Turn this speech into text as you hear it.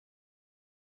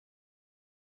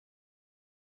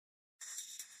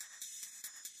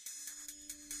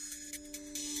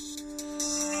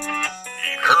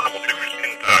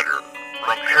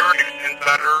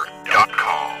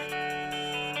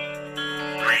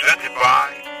Presented by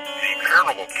the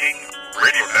Paranormal King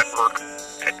Radio Network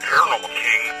at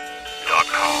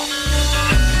ParanormalKing.com.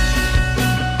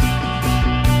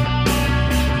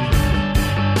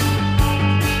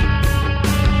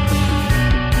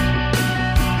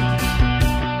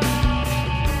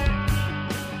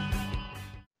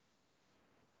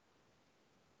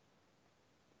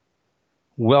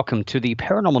 Welcome to the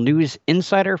Paranormal News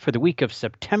Insider for the week of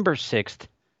September 6th,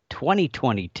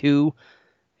 2022,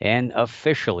 and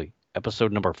officially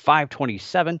episode number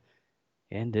 527.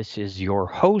 And this is your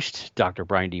host, Dr.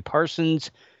 Brian D.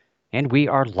 Parsons, and we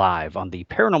are live on the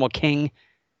Paranormal King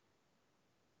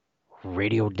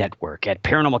Radio Network at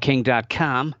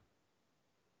ParanormalKing.com.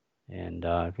 And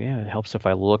it helps if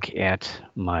I look at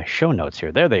my show notes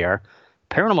here. There they are,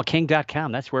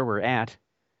 ParanormalKing.com. That's where we're at.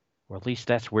 Or at least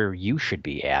that's where you should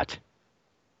be at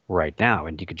right now.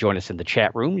 And you can join us in the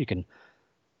chat room. You can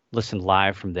listen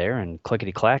live from there and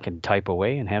clickety-clack and type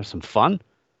away and have some fun.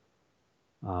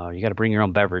 You got to bring your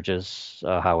own beverages,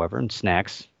 however, and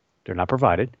snacks. They're not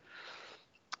provided.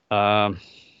 Got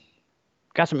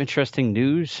some interesting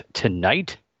news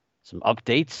tonight, some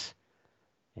updates.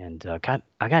 And I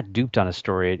got duped on a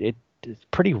story. It's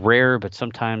pretty rare, but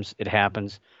sometimes it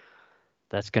happens.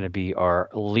 That's going to be our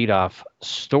leadoff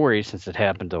story since it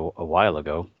happened a while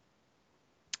ago,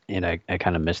 and I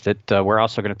kind of missed it. We're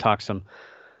also going to talk some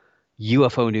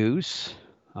UFO news.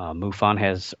 MUFON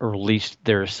has released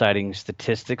their sighting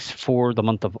statistics for the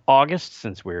month of August,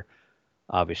 since we're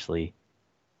obviously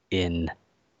in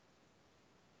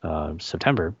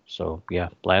September. So, yeah,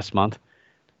 last month.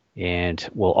 And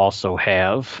we'll also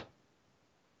have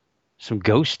some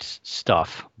ghost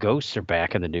stuff. Ghosts are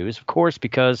back in the news, of course,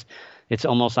 because it's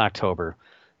almost October,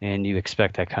 and you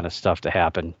expect that kind of stuff to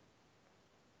happen.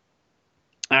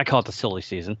 I call it the silly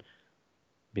season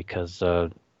because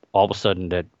all of a sudden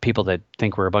that people that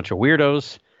think we're a bunch of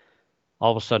weirdos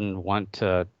all of a sudden want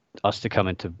us to come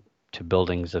into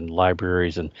buildings and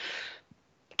libraries and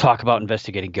talk about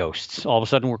investigating ghosts. All of a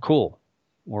sudden we're cool.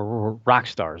 We're rock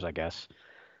stars, I guess.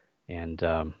 And,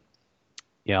 all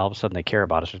of a sudden they care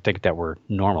about us or think that we're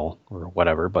normal or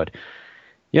whatever. But,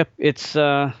 yep, it's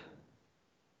getting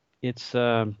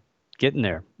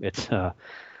there. It's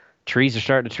trees are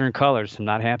starting to turn colors. I'm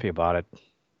not happy about it.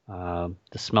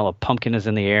 The smell of pumpkin is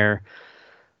in the air.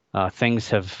 Things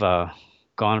have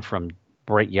gone from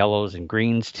bright yellows and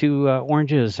greens to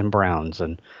oranges and browns.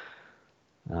 And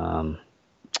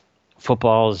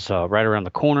football is right around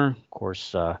the corner. Of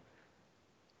course,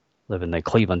 live in the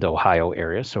Cleveland, Ohio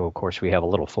area. So, of course, we have a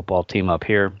little football team up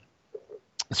here.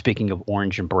 Speaking of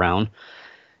orange and brown.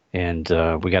 And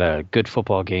we got a good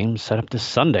football game set up this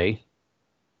Sunday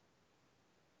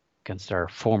against our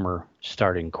former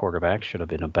starting quarterback. Should have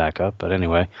been a backup. But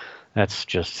anyway, that's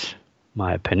just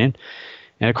my opinion.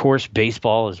 And, of course,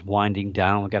 baseball is winding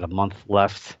down. We got a month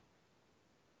left.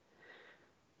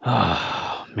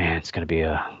 Oh, man, it's going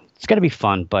to be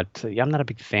fun. But I'm not a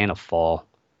big fan of fall.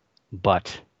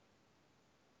 But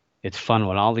it's fun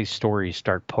when all these stories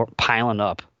start piling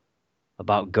up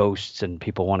about ghosts and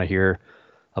people want to hear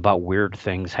about weird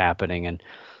things happening. And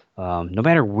no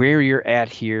matter where you're at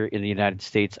here in the United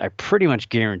States, I pretty much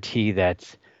guarantee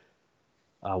that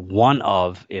one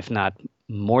of, if not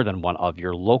more than one of,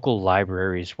 your local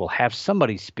libraries will have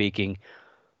somebody speaking,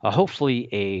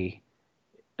 hopefully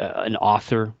an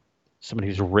author, somebody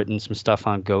who's written some stuff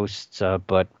on ghosts,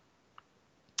 but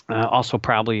also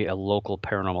probably a local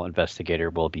paranormal investigator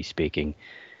will be speaking.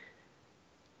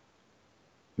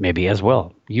 Maybe as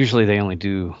well. Usually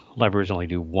libraries only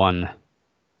do one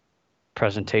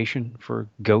presentation for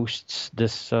ghosts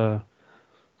this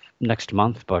next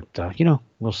month, but,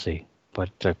 we'll see.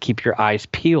 But keep your eyes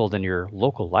peeled in your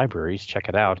local libraries. Check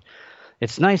it out.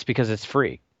 It's nice because it's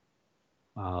free.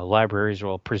 Libraries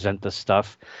will present this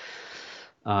stuff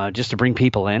just to bring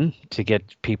people in, to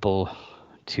get people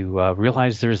to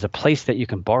realize there's a place that you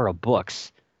can borrow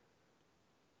books.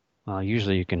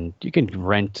 Usually you can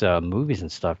rent movies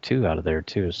and stuff too out of there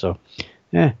too. So,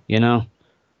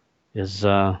 it's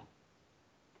a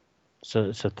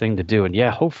thing to do. And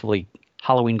yeah, hopefully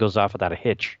Halloween goes off without a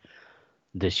hitch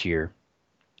this year.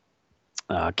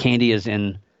 Candy is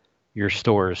in your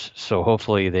stores, so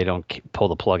hopefully they don't pull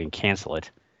the plug and cancel it.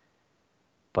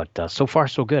 But so far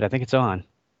so good. I think it's on.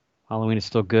 Halloween is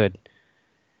still good.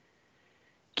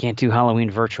 Can't do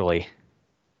Halloween virtually.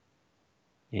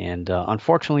 And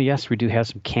unfortunately, yes, we do have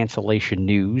some cancellation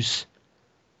news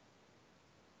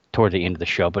toward the end of the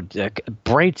show. But a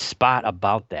bright spot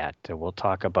about that, we'll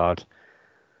talk about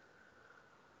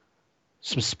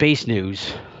some space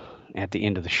news at the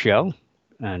end of the show.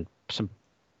 And some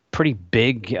pretty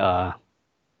big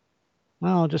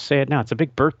Well, I'll just say it now. It's a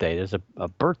big birthday. There's a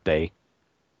birthday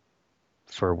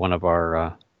for one of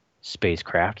our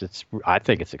spacecraft. I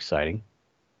think it's exciting.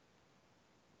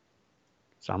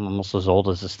 So I'm almost as old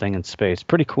as this thing in space.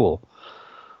 Pretty cool.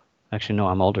 Actually, no,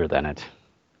 I'm older than it.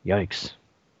 Yikes.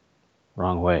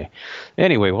 Wrong way.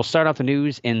 Anyway, we'll start off the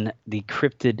news in the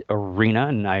cryptid arena,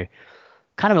 and I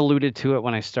kind of alluded to it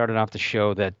when I started off the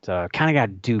show that kind of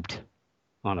got duped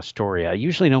on a story. I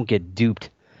usually don't get duped,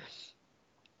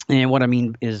 and what I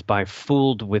mean is by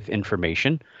fooled with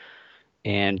information.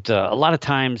 And a lot of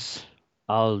times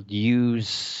I'll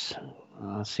use,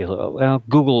 let's see, well,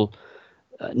 Google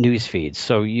news feeds.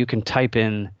 So you can type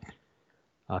in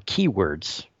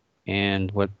keywords,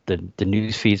 and what the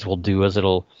news feeds will do is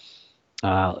it'll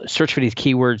search for these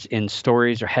keywords in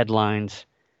stories or headlines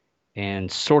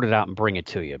and sort it out and bring it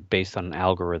to you based on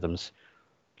algorithms.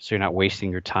 So you're not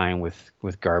wasting your time with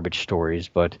garbage stories.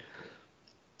 But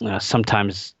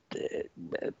sometimes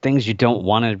things you don't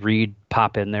want to read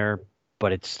pop in there,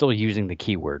 but it's still using the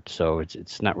keyword. So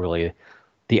it's not really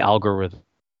the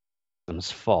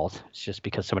algorithm's fault. It's just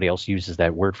because somebody else uses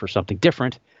that word for something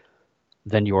different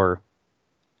than your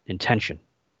intention.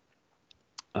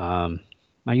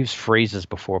 I used phrases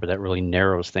before, but that really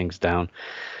narrows things down.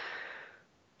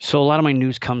 So a lot of my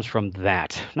news comes from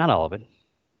that. Not all of it,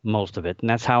 most of it. And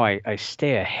that's how I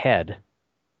stay ahead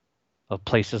of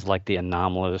places like the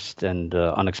Anomalist and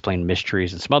Unexplained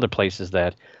Mysteries and some other places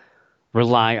that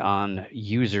rely on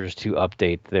users to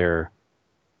update their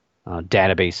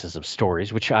databases of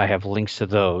stories, which I have links to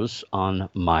those on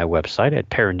my website at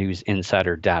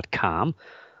paranewsinsider.com.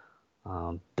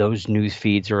 Those news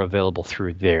feeds are available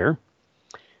through there.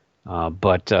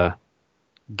 But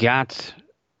got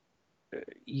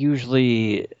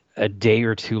usually a day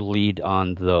or two lead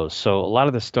on those. So a lot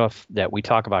of the stuff that we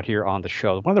talk about here on the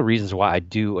show, one of the reasons why I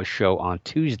do a show on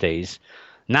Tuesdays,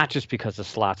 not just because the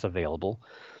slot's available,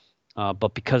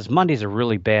 but because Monday's a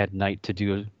really bad night to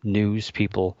do news,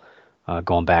 people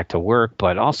going back to work,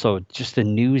 but also just the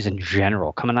news in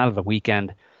general. Coming out of the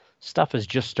weekend, stuff is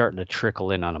just starting to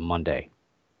trickle in on a Monday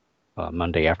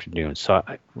afternoon. So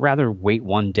I'd rather wait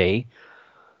one day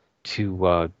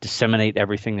to disseminate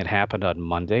everything that happened on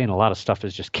Monday, and a lot of stuff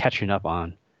is just catching up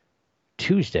on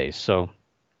Tuesdays. So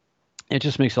it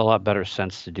just makes a lot better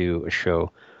sense to do a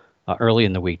show early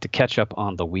in the week to catch up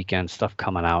on the weekend stuff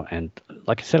coming out. And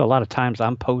like I said, a lot of times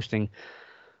I'm posting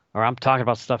or I'm talking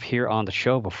about stuff here on the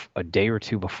show a day or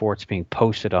two before it's being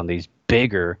posted on these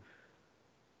bigger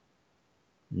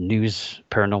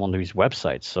paranormal news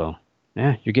websites. So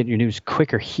yeah, you're getting your news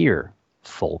quicker here,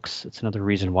 folks. It's another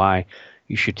reason why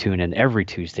you should tune in every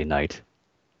Tuesday night.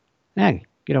 And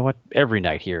you know what? Every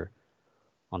night here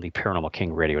on the Paranormal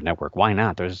King Radio Network. Why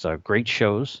not? There's great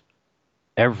shows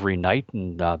every night,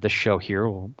 and this show here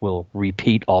will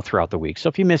repeat all throughout the week. So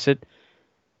if you miss it,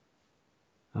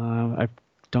 I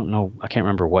don't know. I can't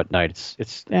remember what night.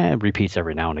 It repeats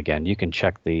every now and again. You can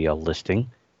check the listing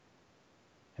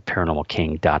at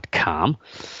paranormalking.com.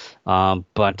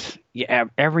 But yeah,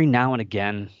 every now and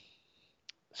again,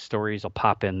 stories will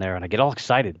pop in there, and I get all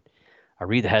excited. I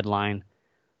read the headline.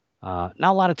 Now,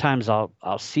 a lot of times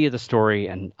I'll see the story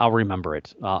and I'll remember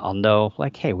it. I'll know,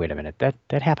 like, hey, wait a minute,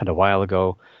 that happened a while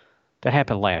ago. That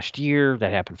happened last year.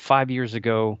 That happened 5 years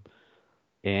ago,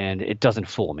 and it doesn't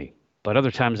fool me. But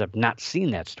other times I've not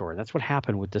seen that story. That's what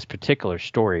happened with this particular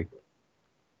story.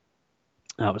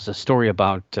 It was a story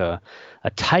about a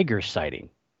tiger sighting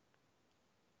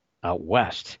out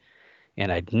west,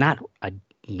 and I'd not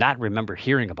remember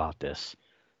hearing about this.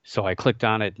 So I clicked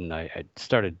on it and I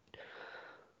started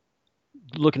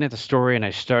looking at the story, and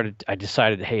I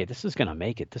decided, hey, this is going to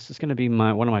make it. This is going to be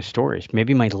one of my stories,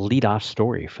 maybe my lead-off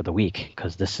story for the week,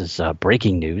 because this is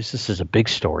breaking news. This is a big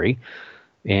story,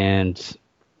 and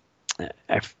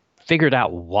I figured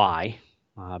out why,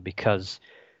 because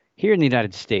here in the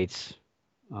United States,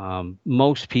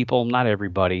 most people, not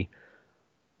everybody,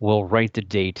 will write the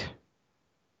date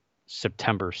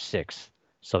September 6th.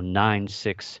 So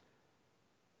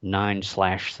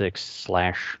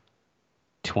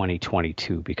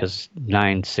 9/6/2022, because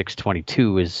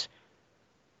 9/6/22 is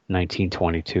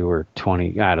 1922 or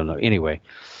 20. I don't know. Anyway,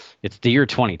 it's the year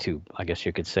 22, I guess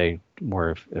you could say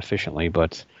more efficiently.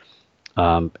 But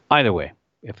either way,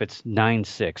 if it's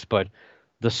 9/6, but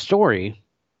the story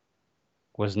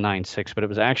was 9/6, but it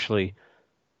was actually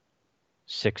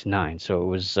 6/9. So it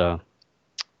was a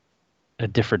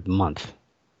different month.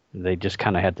 They just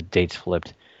kind of had the dates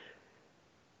flipped.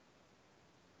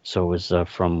 So it was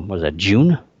was that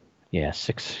June? Yeah,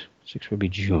 6 would be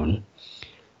June.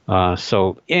 I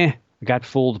got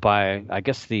fooled by, I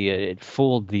guess it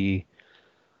fooled the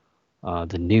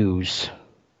news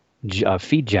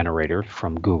feed generator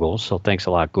from Google. So thanks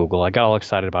a lot, Google. I got all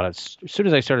excited about it. As soon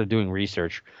as I started doing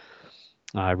research,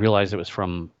 I realized it was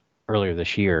from earlier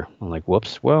this year. I'm like,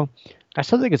 whoops. Well, I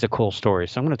still think it's a cool story.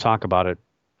 So I'm going to talk about it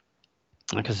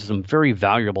because there's some very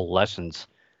valuable lessons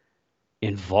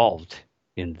involved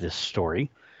in this story.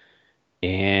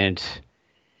 And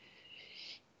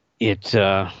it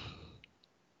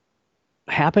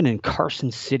happened in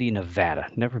Carson City, Nevada.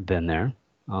 Never been there.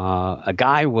 A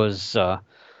guy was, I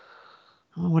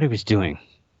don't know what he was doing.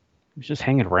 He was just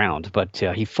hanging around, but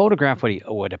he photographed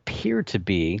what appeared to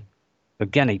be,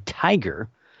 again, a tiger.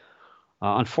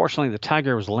 Unfortunately, the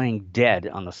tiger was laying dead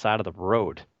on the side of the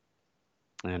road,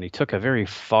 and he took a very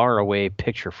far away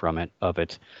picture of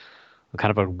it,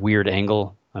 kind of a weird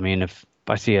angle. I mean, if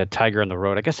I see a tiger on the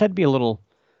road, I guess I'd be a little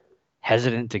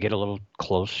hesitant to get a little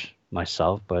close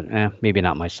myself, but maybe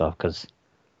not myself because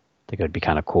I think it'd be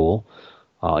kind of cool,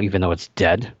 even though it's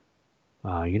dead.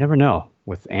 You never know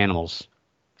with animals.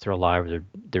 If they're alive or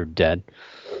they're dead.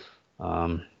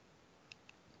 Let's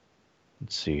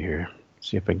see here.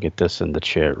 See if I can get this in the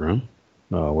chat room.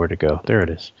 Oh, where'd it go? There it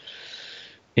is.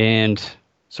 And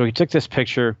so he took this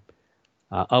picture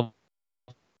of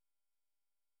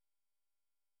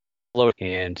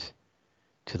and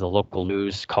to the local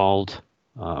news called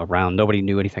around. Nobody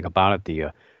knew anything about it.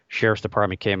 The sheriff's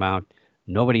department came out.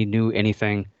 Nobody knew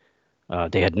anything.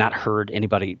 They had not heard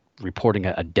anybody reporting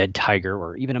a dead tiger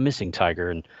or even a missing tiger.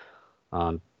 And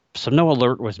so no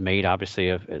alert was made, obviously,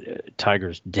 of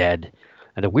tiger's dead.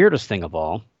 And the weirdest thing of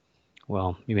all,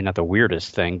 well, maybe not the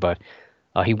weirdest thing, but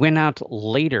he went out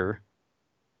later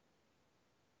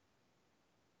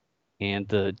and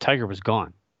the tiger was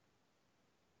gone.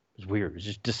 It was weird. It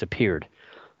just disappeared.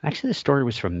 Actually, the story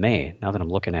was from May. Now that I'm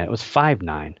looking at it, it was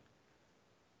 5/9.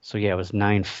 So yeah, it was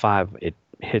 9/5. It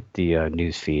hit the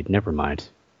news feed. Never mind.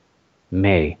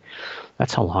 May.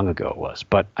 That's how long ago it was.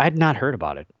 But I'd not heard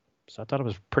about it. So I thought it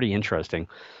was pretty interesting.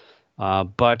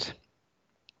 But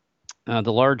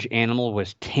the large animal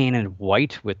was tan and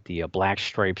white with the black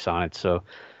stripes on it. So,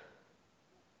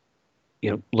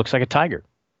 looks like a tiger.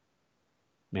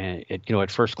 And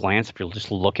at first glance, if you're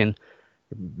just looking,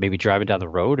 maybe driving down the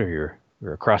road or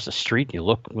you're across the street, and you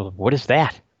look, well, what is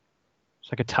that?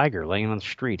 It's like a tiger laying on the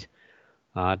street.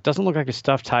 It doesn't look like a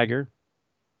stuffed tiger.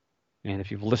 And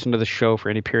if you've listened to the show for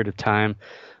any period of time,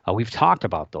 we've talked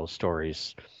about those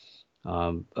stories.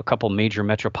 A couple major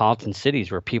metropolitan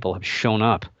cities where people have shown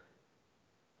up,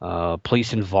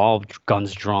 police involved,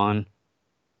 guns drawn,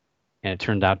 and it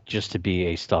turned out just to be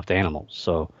a stuffed animal.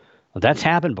 So that's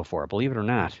happened before, believe it or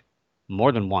not,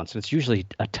 more than once. It's usually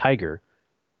a tiger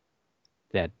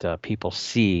that people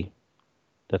see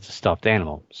that's a stuffed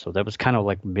animal. So that was kind of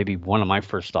like maybe one of my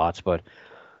first thoughts, but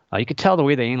you could tell the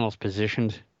way the animal's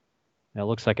positioned. It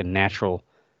looks like a natural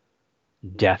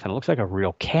death, and it looks like a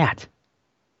real cat.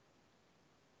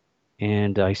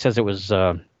 And he says it was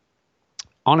on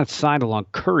its side along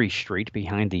Curry Street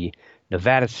behind the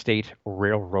Nevada State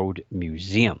Railroad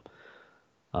Museum.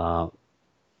 His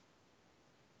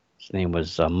name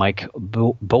was Mike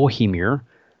Bohemier.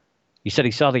 He said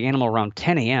he saw the animal around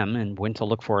 10 a.m. and went to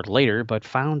look for it later, but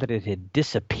found that it had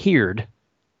disappeared,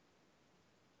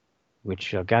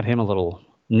 which got him a little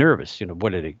nervous.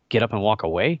 What, did it get up and walk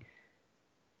away?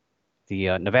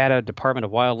 The Nevada Department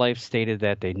of Wildlife stated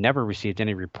that they never received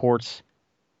any reports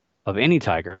of any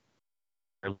tiger,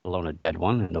 let alone a dead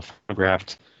one, and the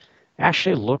photograph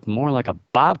actually looked more like a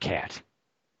bobcat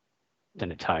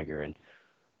than a tiger. And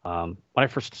when I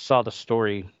first saw the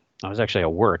story, I was actually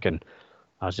at work, and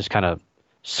I was just kind of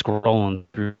scrolling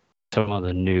through some of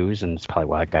the news, and it's probably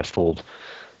why I got fooled.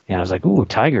 And I was like, ooh,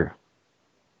 tiger.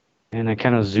 And I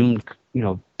kind of zoomed,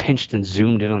 pinched and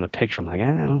zoomed in on the picture. I'm like,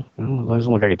 it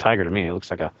doesn't look like a tiger to me. It looks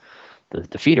like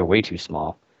the feet are way too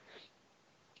small.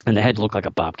 And the head looked like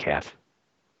a bobcat.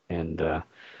 And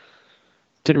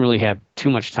didn't really have too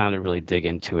much time to really dig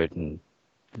into it. And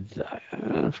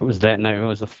if it was that night, it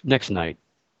was the next night,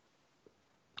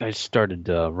 I started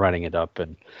writing it up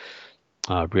and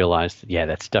realized, yeah,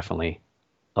 that's definitely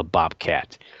a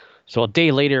bobcat. So a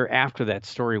day later, after that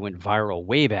story went viral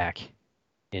way back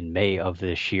in May of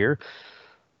this year,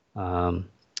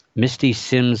 Misty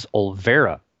Sims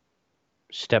Olvera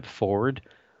stepped forward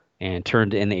and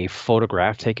turned in a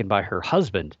photograph taken by her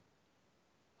husband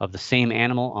of the same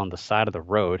animal on the side of the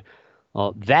road.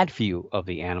 Well, that view of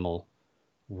the animal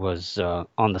was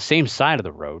on the same side of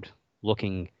the road,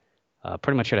 looking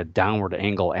pretty much at a downward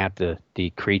angle at the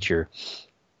creature.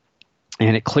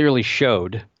 And it clearly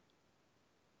showed,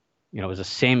 it was the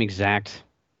same exact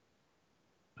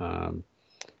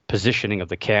positioning of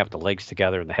the calf, the legs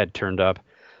together and the head turned up.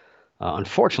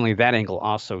 Unfortunately, that angle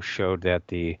also showed that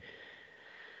the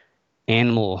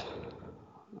animal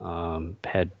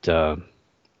had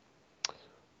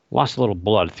lost a little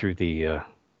blood through the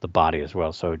body as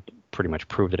well, so it pretty much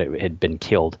proved that it had been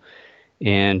killed.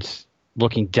 And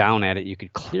looking down at it, you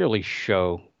could clearly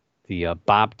show the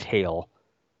bobtail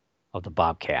of the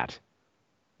bobcat,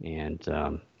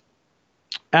 and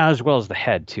as well as the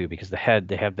head too, because the head,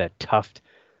 they have that tuft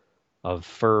of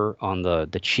fur on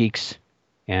the cheeks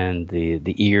and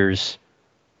the ears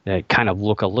that kind of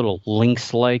look a little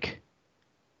lynx-like.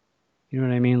 You know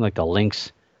what I mean? Like the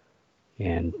lynx,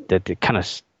 and that it kind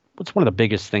of, what's one of the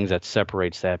biggest things that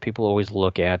separates that? People always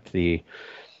look at the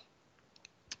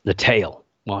tail.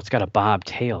 Well, it's got a bob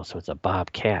tail, so it's a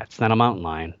bobcat. It's not a mountain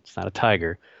lion. It's not a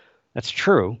tiger. That's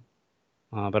true,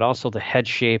 but also the head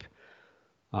shape,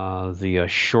 the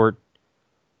short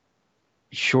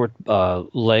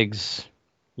legs,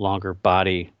 longer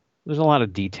body. There's a lot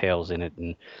of details in it,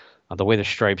 and the way the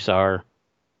stripes are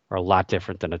a lot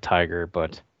different than a tiger.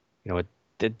 But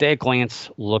at that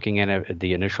glance, looking at it,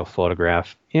 the initial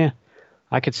photograph, yeah,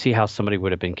 I could see how somebody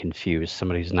would have been confused.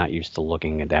 Somebody who's not used to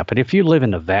looking at that. But if you live in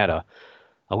Nevada,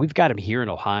 we've got them here in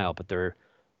Ohio, but they're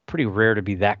pretty rare to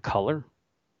be that color.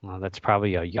 That's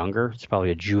probably a younger. It's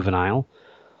probably a juvenile.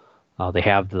 They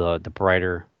have the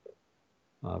brighter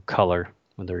color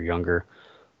when they're younger,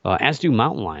 as do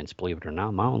mountain lions, believe it or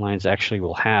not. Mountain lions actually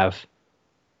will have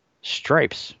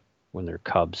stripes when they're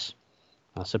cubs.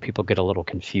 So people get a little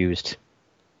confused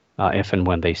if and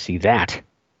when they see that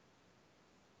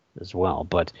as well.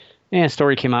 But the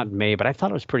story came out in May, but I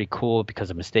thought it was pretty cool because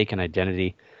of mistaken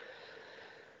identity.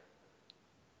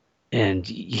 And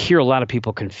you hear a lot of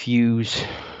people confuse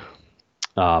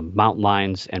mountain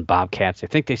lions and bobcats. They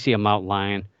think they see a mountain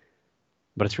lion,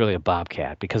 but it's really a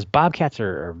bobcat, because bobcats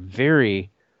are very,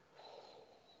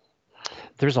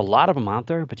 there's a lot of them out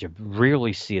there, but you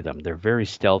rarely see them. They're very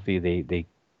stealthy. They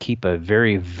keep a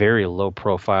very, very low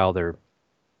profile. They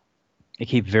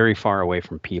keep very far away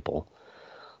from people.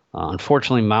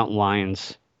 Unfortunately, mountain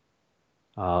lions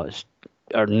are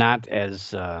not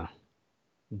as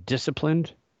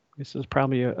disciplined. This is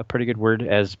probably a pretty good word,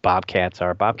 as bobcats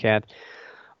are. Bobcat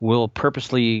will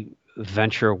purposely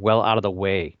venture well out of the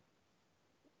way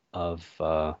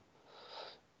of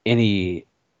any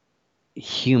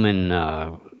human,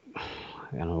 I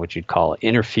don't know what you'd call it,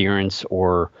 interference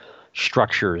or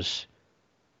structures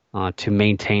to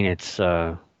maintain its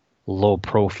low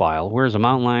profile. Whereas a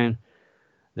mountain lion,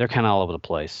 they're kind of all over the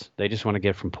place. They just want to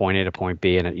get from point A to point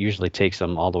B, and it usually takes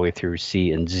them all the way through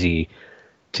C and Z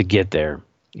to get there.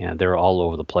 And they're all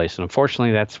over the place. And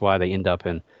unfortunately, that's why they end up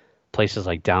in places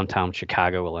like downtown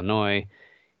Chicago, Illinois,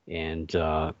 and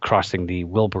crossing the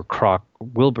Wilbur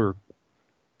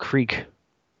Creek.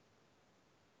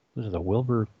 This is the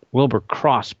Wilbur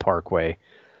Cross Parkway.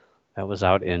 That was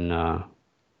out in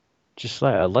just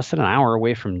less than an hour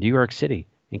away from New York City,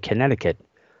 in Connecticut,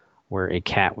 where a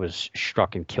cat was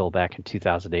struck and killed back in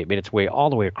 2008. Made its way all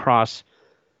the way across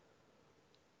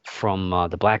from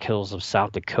the Black Hills of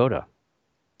South Dakota.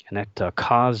 And that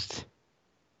caused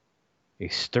a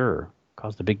stir,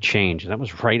 caused a big change. And that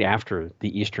was right after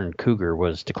the eastern cougar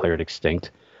was declared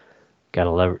extinct. Got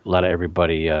a lot of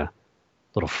everybody a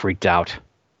little freaked out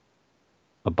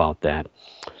about that.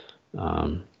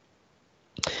 The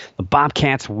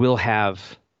bobcats will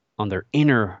have on their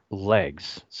inner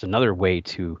legs, it's another way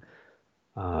to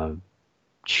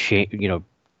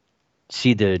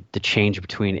see the change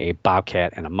between a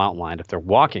bobcat and a mountain lion. If they're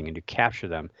walking and you capture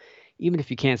them, even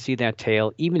if you can't see that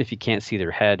tail, even if you can't see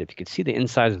their head, if you could see the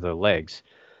insides of their legs,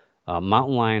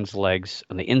 mountain lions' legs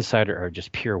on the inside are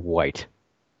just pure white.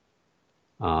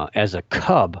 As a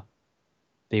cub,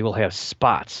 they will have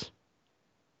spots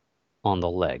on the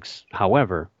legs.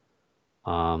 However,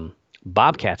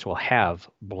 bobcats will have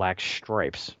black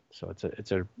stripes. So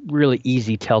it's a really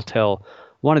easy telltale,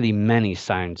 one of the many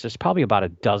signs. There's probably about a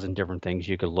dozen different things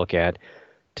you could look at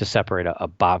to separate a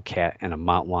bobcat and a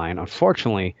mountain lion.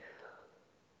 Unfortunately,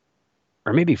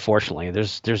 or maybe fortunately,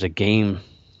 there's a game.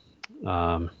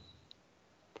 Now,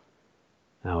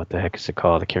 what the heck is it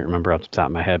called? I can't remember off the top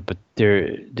of my head. But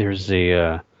there's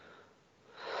a.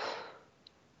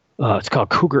 It's called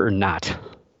Cougar or Not.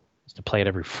 It's to play it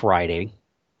every Friday.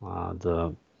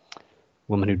 The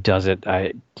woman who does it,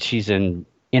 she's in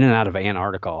and out of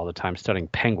Antarctica all the time studying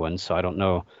penguins. So I don't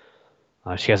know.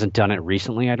 She hasn't done it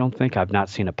recently, I don't think. I've not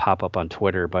seen it pop up on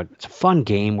Twitter. But it's a fun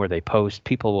game where they post.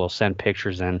 People will send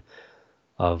pictures in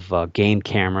of game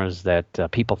cameras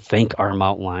that people think are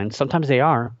mountain lions. Sometimes they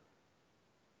are.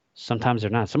 Sometimes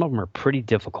they're not. Some of them are pretty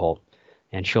difficult.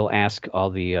 And she'll ask all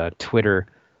the Twitter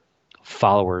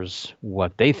followers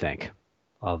what they think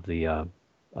of the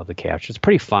capture. It's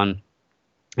pretty fun,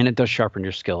 and it does sharpen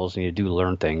your skills, and you do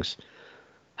learn things,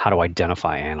 how to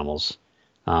identify animals.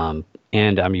 And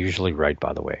I'm usually right,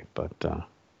 by the way, but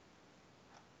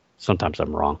sometimes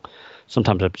I'm wrong.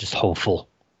 Sometimes I'm just hopeful.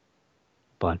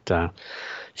 But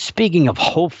speaking of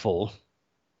hopeful,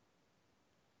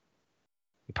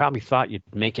 you probably thought you'd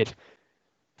make it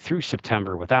through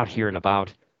September without hearing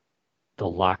about the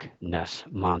Loch Ness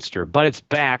Monster. But it's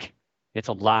back, it's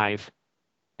alive,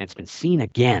 and it's been seen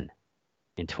again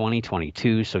in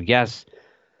 2022. So yes,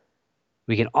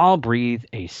 we can all breathe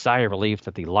a sigh of relief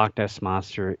that the Loch Ness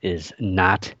Monster is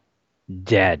not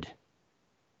dead.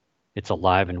 It's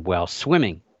alive and well,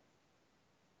 swimming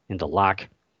in the loch.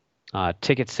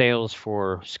 Ticket sales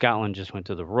for Scotland just went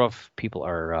to the roof. People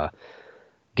are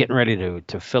getting ready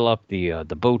to fill up the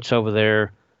boats over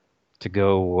there to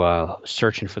go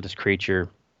searching for this creature.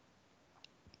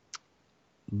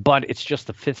 But it's just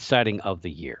the 5th sighting of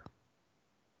the year.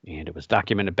 And it was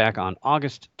documented back on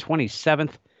August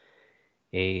 27th.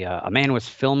 A man was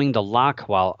filming the loch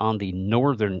while on the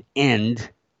northern end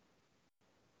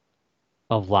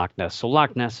of Loch Ness. So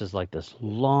Loch Ness is like this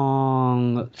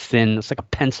long, thin, it's like a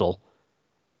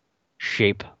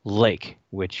pencil-shaped lake,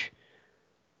 which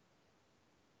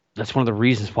that's one of the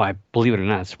reasons why, believe it or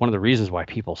not, it's one of the reasons why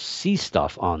people see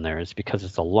stuff on there is because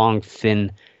it's a long,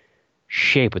 thin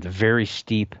shape with very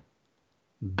steep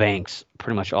banks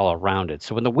pretty much all around it.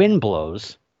 So when the wind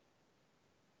blows,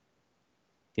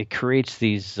 it creates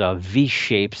these V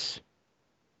shapes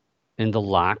in the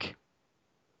loch.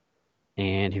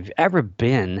 And if you've ever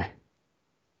been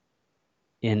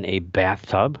in a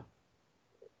bathtub,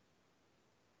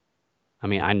 I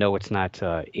mean, I know it's not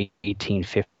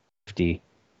 1850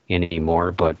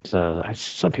 anymore, but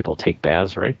some people take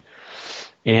baths, right?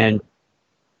 And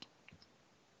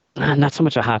not so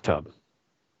much a hot tub.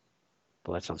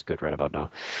 Well, that sounds good right about now.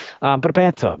 But a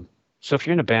bathtub. So if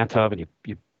you're in a bathtub and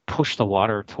you push the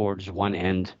water towards one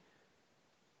end,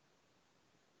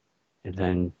 and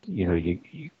then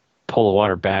you pull the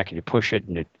water back and you push it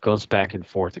and it goes back and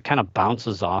forth. It kind of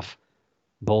bounces off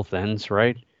both ends,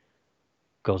 right?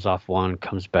 Goes off one,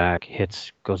 comes back,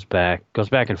 hits, goes back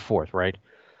and forth, right?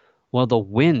 Well, the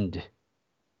wind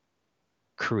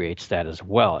creates that as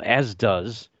well, as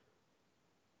does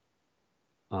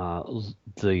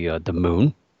the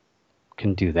moon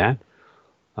can do that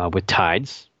with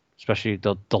tides, especially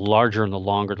the larger and the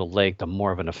longer the lake, the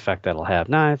more of an effect that'll have.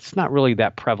 Now, it's not really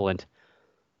that prevalent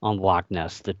on Loch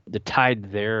Ness. The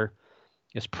tide there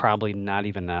is probably not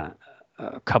even a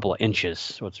couple of inches,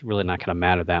 so it's really not going to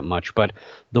matter that much. But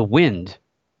the wind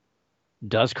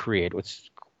does create what's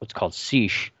called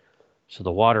seiche. So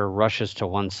the water rushes to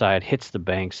one side, hits the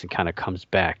banks, and kind of comes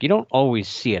back. You don't always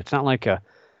see it. It's not like in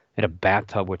a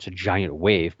bathtub where it's a giant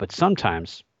wave, but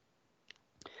sometimes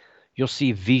you'll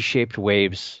see V-shaped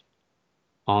waves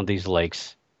on these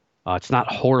lakes. It's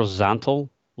not horizontal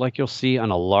like you'll see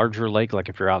on a larger lake, like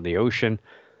if you're out in the ocean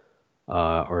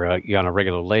or you're on a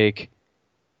regular lake,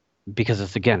 because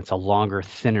it's a longer,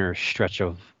 thinner stretch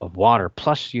of water.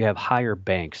 Plus, you have higher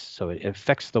banks, so it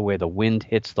affects the way the wind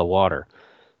hits the water.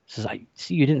 Says, I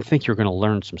see you didn't think you were going to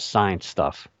learn some science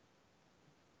stuff.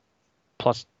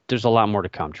 Plus, there's a lot more to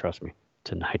come, trust me,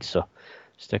 tonight, so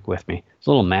stick with me. There's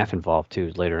a little math involved,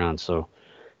 too, later on, so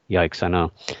yikes, I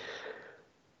know.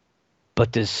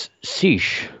 But this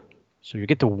seiche, so you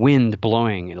get the wind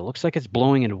blowing, and it looks like it's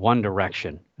blowing in one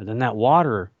direction, and then that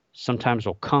water sometimes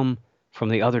will come from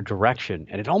the other direction,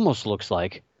 and it almost looks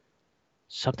like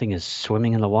something is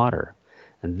swimming in the water.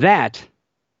 And that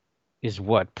is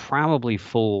what probably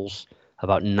fools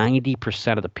about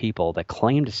 90% of the people that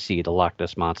claim to see the Loch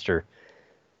Ness Monster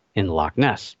in Loch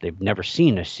Ness. They've never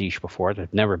seen a seiche before.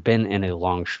 They've never been in a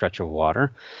long stretch of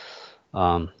water.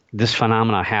 This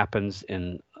phenomena happens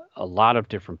in a lot of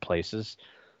different places.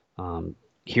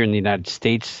 Here in the United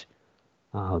States,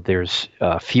 there's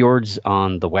fjords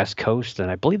on the West Coast,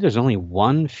 and I believe there's only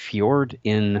one fjord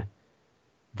in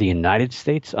the United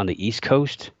States on the East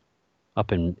Coast.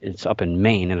 It's up in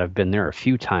Maine, and I've been there a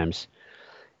few times,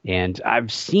 and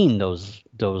I've seen those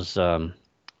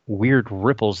weird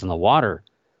ripples in the water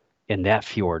in that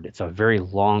fjord. It's a very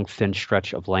long, thin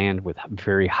stretch of land with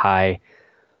very high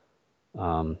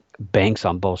banks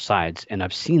on both sides, and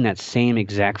I've seen that same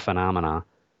exact phenomena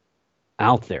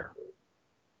out there,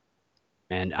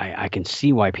 and I can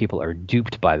see why people are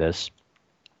duped by this,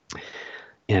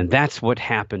 and that's what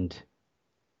happened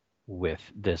with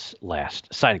this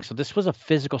last sighting. So this was a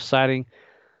physical sighting.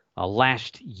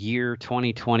 Last year,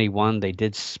 2021, they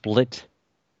did split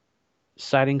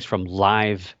sightings from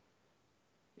live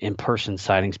in-person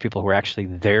sightings, people who were actually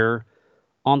there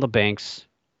on the banks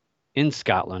in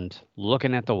Scotland,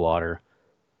 looking at the water,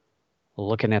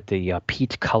 looking at the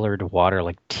peat-colored water,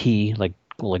 like tea, like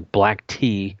black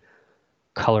tea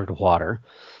colored water,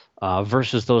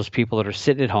 versus those people that are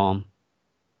sitting at home,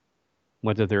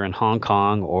 whether they're in Hong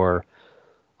Kong or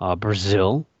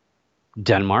Brazil,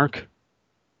 Denmark,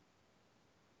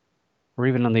 or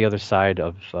even on the other side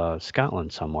of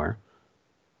Scotland somewhere.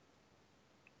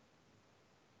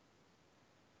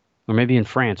 Or maybe in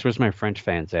France. Where's my French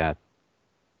fans at?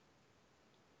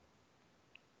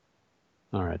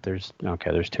 All right, there's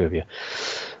two of you.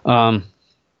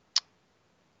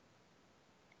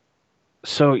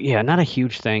 So yeah, not a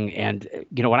huge thing. And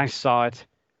when I saw it,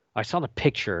 I saw the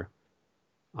picture.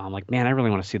 I'm like, man, I really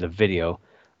want to see the video.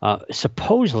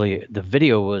 Supposedly, the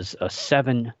video was a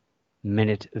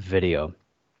 7-minute video,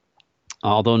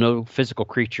 although no physical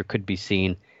creature could be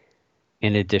seen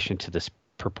in addition to this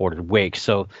purported wake.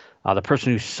 So the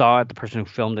person who saw it, the person who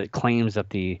filmed it, claims that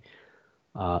the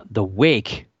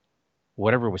wake,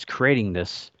 whatever was creating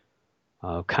this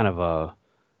kind of a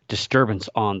disturbance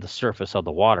on the surface of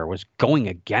the water, was going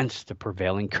against the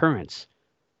prevailing currents.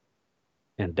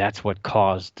 And that's what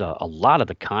caused a lot of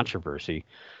the controversy.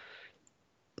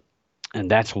 And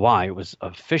that's why it was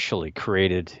officially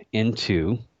created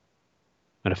into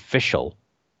an official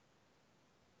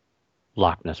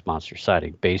Loch Ness Monster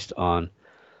sighting based on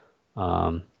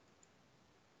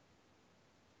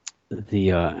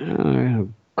the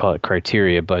call it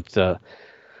criteria, but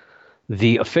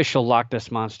the official Loch Ness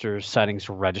Monster Sightings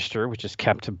Register, which is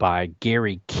kept by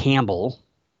Gary Campbell.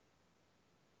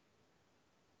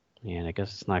 And I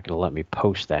guess it's not going to let me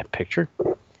post that picture.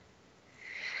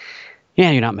 Yeah,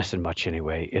 you're not missing much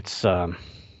anyway. It's the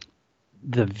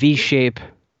V shape.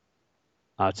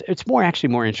 It's more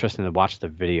interesting to watch the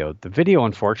video. The video,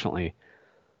 unfortunately,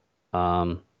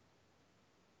 was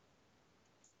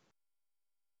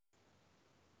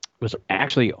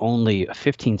actually only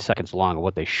 15 seconds long of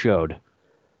what they showed.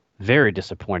 Very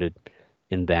disappointed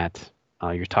in that.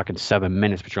 You're talking 7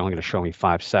 minutes, but you're only going to show me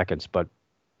 5 seconds. But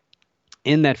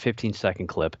in that 15-second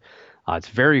clip, it's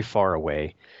very far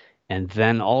away. And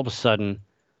then all of a sudden,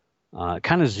 it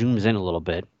kind of zooms in a little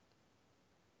bit.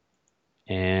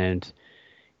 And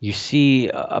you see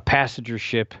a passenger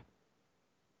ship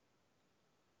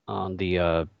on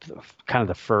the kind of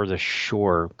the furthest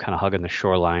shore, kind of hugging the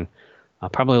shoreline,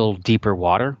 probably a little deeper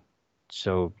water.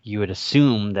 So you would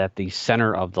assume that the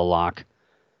center of the loch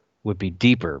would be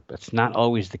deeper. That's not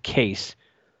always the case.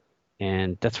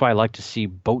 And that's why I like to see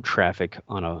boat traffic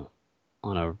on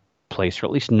a place, or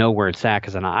at least know where it's at,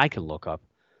 because then I can look up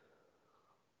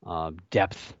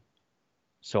depth,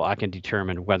 so I can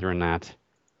determine whether or not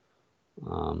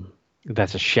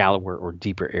that's a shallower or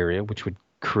deeper area, which would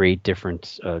create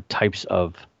different types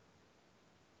of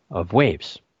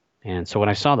waves. And so when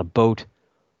I saw the boat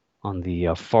on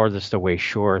the farthest away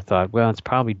shore, I thought, well, it's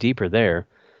probably deeper there.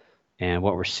 And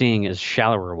what we're seeing is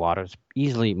shallower water. It's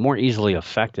more easily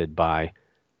affected by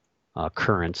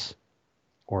currents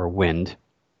or wind.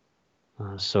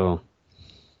 So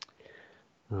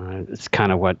it's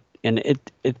kind of what, and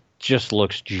it just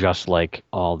looks just like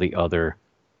all the other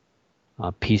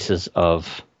pieces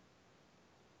of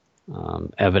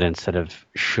evidence that have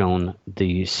shown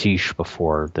the Siege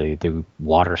before, the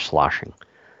water sloshing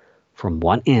from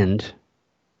one end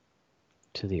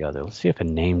to the other. Let's see if a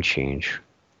name change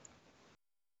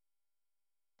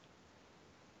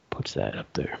puts that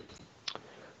up there.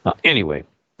 Anyway,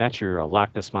 that's your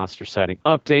Loch Ness Monster sighting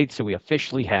update. So we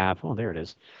officially have, oh, there it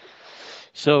is.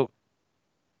 So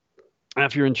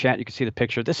if you're in chat, you can see the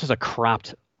picture. This is a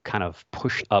cropped, kind of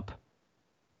pushed up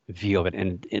view of it.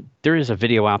 And there is a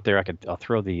video out there. I'll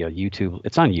throw the YouTube.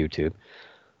 It's on YouTube.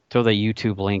 Throw the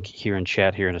YouTube link here in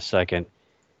chat here in a second.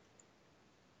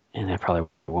 And that probably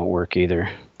won't work either,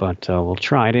 but we'll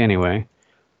try it anyway.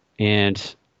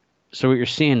 And so what you're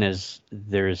seeing is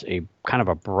there's a kind of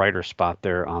a brighter spot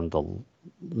there on the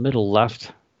middle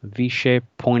left, V shape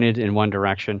pointed in one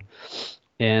direction.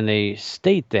 And they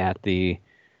state that the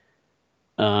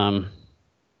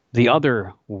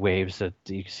other waves that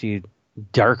you see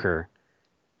darker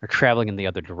are traveling in the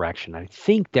other direction. I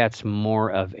think that's more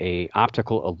of a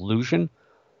optical illusion,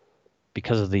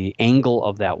 because of the angle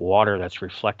of that water that's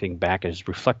reflecting back is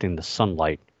reflecting the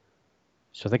sunlight.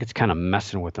 So I think it's kind of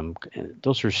messing with them.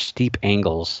 Those are steep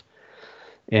angles.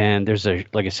 And there's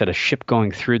like I said, a ship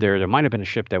going through there. There might have been a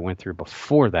ship that went through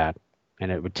before that,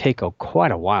 and it would take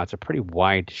quite a while. It's a pretty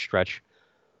wide stretch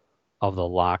of the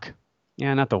loch.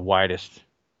 Yeah, not the widest,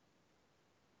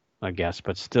 I guess,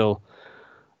 but still,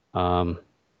 it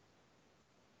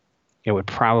would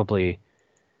probably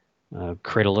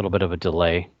create a little bit of a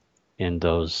delay in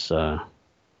those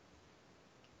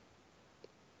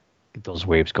get those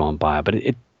waves going by. But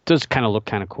it does kind of look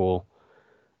kind of cool.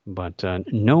 But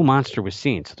no monster was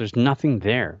seen, so there's nothing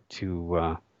there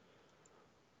to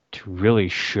really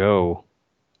show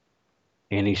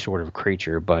any sort of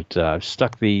creature. But I've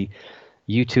stuck the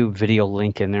YouTube video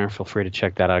link in there. Feel free to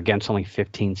check that out. Again, it's only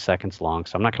 15 seconds long,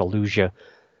 so I'm not going to lose you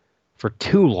for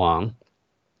too long.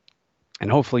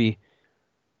 And hopefully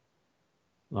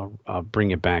I'll bring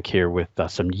you back here with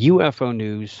some UFO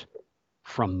news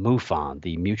from MUFON,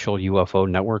 the Mutual UFO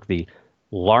Network, the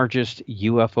largest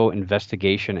UFO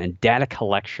investigation and data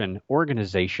collection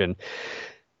organization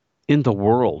in the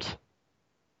world.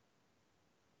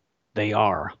 They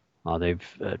are.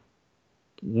 They've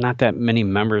not that many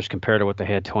members compared to what they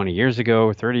had 20 years ago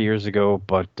or 30 years ago,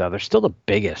 but they're still the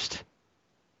biggest.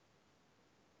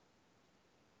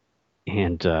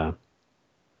 And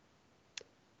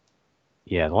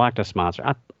yeah, the Loch Ness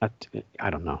Monster, I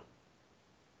don't know.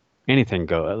 Anything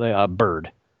go. A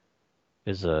bird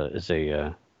is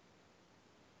a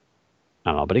I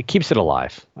don't know, but it keeps it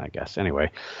alive, I guess.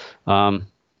 Anyway,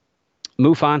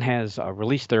 MUFON has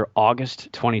released their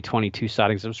August 2022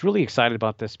 sightings. I was really excited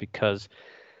about this because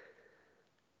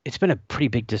it's been a pretty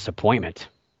big disappointment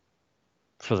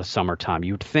for the summertime.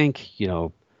 You'd think,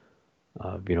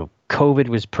 COVID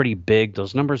was pretty big.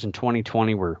 Those numbers in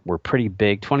 2020 were pretty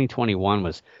big. 2021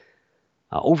 was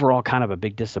overall kind of a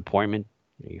big disappointment.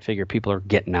 You figure people are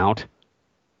getting out,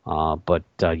 but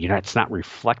it's not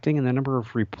reflecting in the number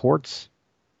of reports.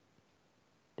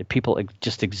 Did people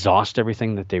just exhaust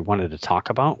everything that they wanted to talk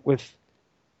about with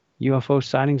UFO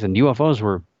sightings? And UFOs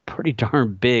were pretty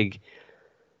darn big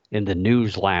in the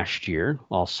news last year,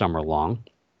 all summer long.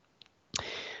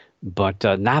 But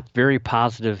not very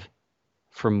positive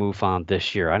for MUFON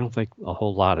this year. I don't think a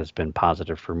whole lot has been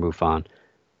positive for MUFON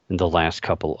in the last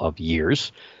couple of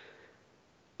years.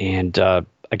 And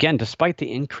again, despite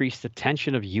the increased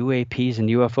attention of UAPs and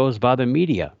UFOs by the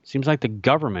media, it seems like the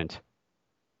government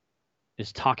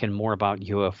is talking more about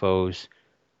UFOs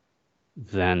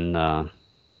than all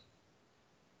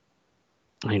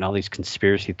these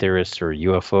conspiracy theorists or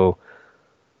UFO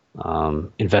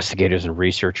investigators and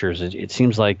researchers. It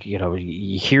seems like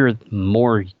you hear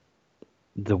more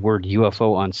the word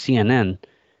UFO on CNN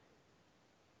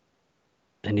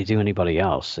than you do anybody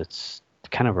else. It's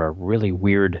kind of a really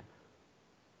weird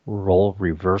role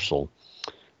reversal.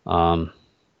 But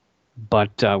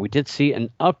we did see an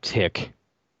uptick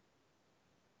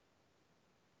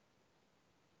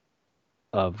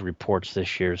of reports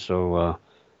this year. So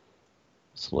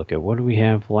let's look at what do we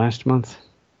have last month?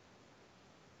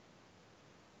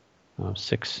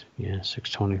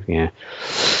 620. Yeah,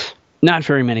 not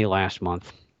very many last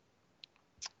month.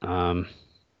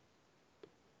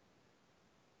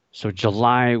 So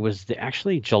July was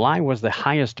the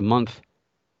highest month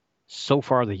so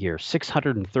far the year.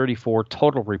 634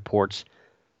 total reports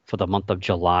for the month of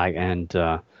July, and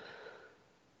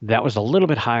that was a little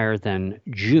bit higher than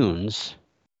June's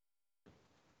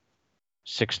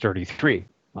 633.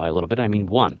 A little bit, I mean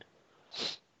one.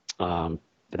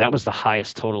 But that was the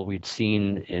highest total we'd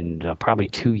seen in probably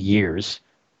 2 years.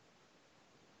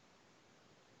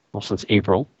 Well, since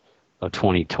April of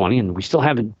 2020, and we still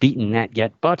haven't beaten that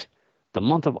yet, but the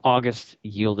month of August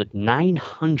yielded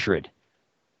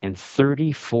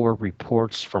 934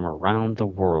 reports from around the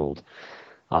world.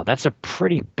 That's a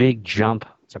pretty big jump.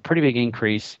 It's a pretty big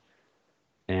increase,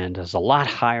 and it's a lot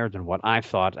higher than what I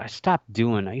thought. I used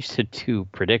to do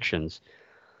predictions,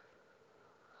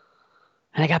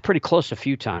 and I got pretty close a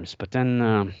few times, but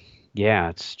then,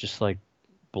 it's just like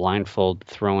blindfold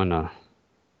throwing a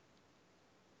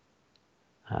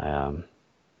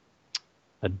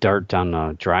dart down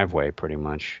the driveway, pretty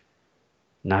much.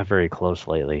 Not very close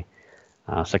lately.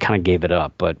 So I kind of gave it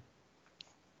up, but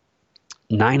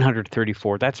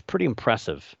 934, that's pretty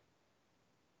impressive.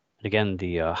 Again,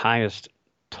 the highest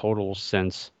total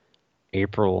since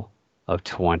April of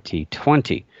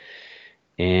 2020.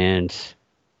 And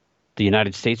the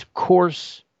United States, of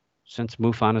course, since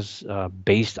MUFON is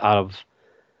based out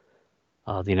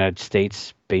of the United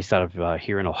States, based out of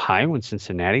here in Ohio, in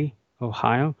Cincinnati,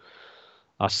 Ohio,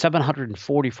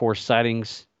 744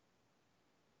 sightings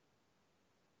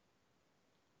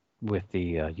with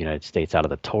the United States out of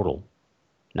the total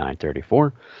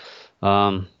 934.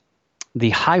 The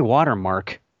high water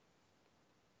mark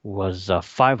was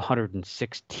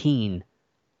 516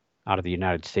 out of the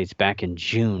United States back in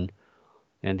June,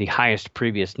 and the highest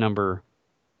number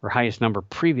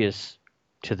previous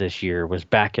to this year was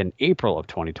back in April of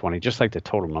 2020, just like the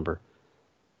total number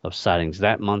of sightings.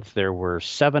 That month there were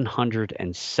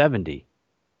 770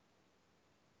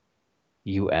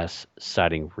 U.S.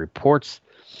 sighting reports.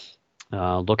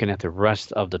 Looking at the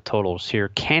rest of the totals here,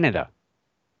 Canada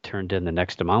turned in the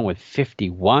next amount with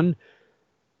 51.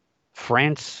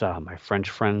 France, my French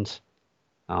friends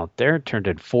out there, turned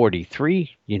in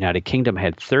 43. United Kingdom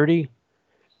had 30.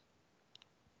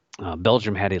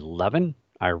 Belgium had 11.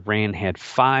 Iran had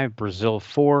 5. Brazil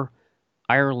 4.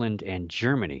 Ireland and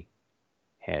Germany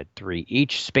had 3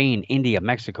 each. Spain, India,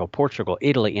 Mexico, Portugal,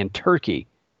 Italy, and Turkey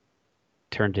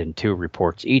turned in 2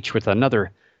 reports each, with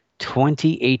another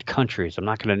 28 countries, I'm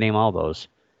not going to name all those,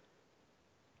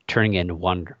 turning in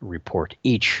 1 report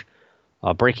each.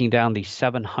 Breaking down the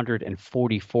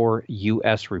 744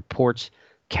 U.S. reports,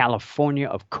 California,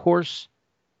 of course,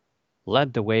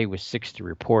 led the way with 60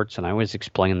 reports, and I always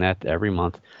explain that every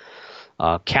month.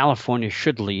 California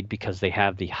should lead because they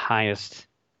have the highest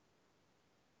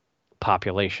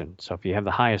population. So if you have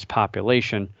the highest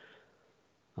population,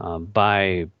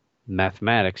 by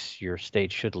mathematics, your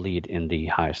state should lead in the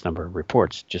highest number of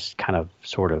reports. Just kind of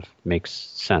sort of makes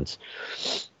sense.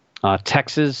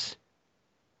 Texas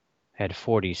had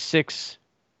 46.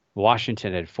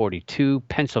 Washington had 42.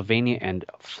 Pennsylvania and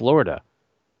Florida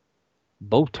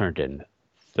both turned in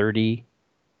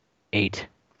 38.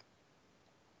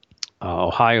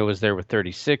 Ohio was there with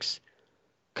 36.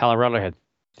 Colorado had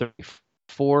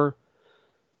 34.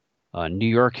 New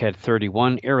York had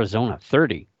 31. Arizona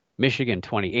 30. Michigan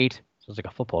 28. Sounds like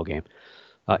a football game.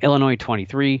 Illinois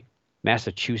 23.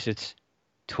 Massachusetts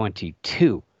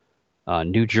 22.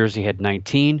 New Jersey had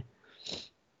 19.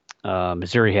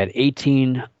 Missouri had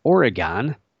 18.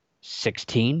 Oregon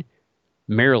 16.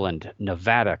 Maryland,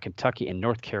 Nevada, Kentucky, and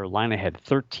North Carolina had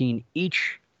 13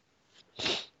 each.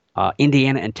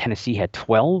 Indiana and Tennessee had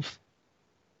 12.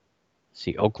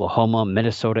 See, Oklahoma,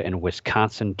 Minnesota, and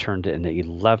Wisconsin turned in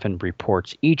 11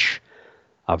 reports each.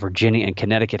 Virginia and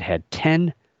Connecticut had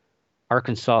 10.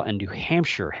 Arkansas and New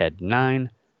Hampshire had 9.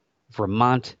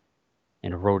 Vermont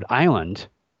and Rhode Island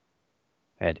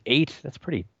had 8. That's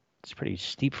pretty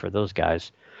steep for those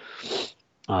guys,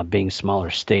 being smaller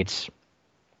states.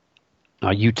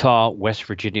 Utah, West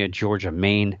Virginia, Georgia,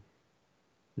 Maine,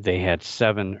 they had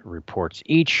 7 reports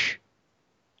each.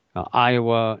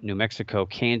 Iowa, New Mexico,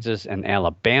 Kansas, and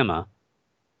Alabama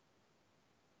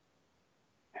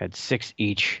had 6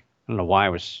 each. I don't know why I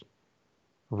was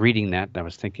reading that. I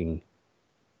was thinking,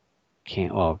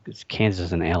 it's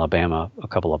Kansas and Alabama, a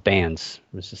couple of bands.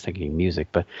 I was just thinking music.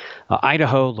 But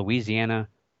Idaho, Louisiana,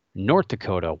 North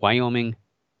Dakota, Wyoming,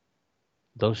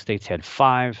 those states had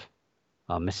 5.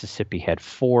 Mississippi had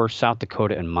 4. South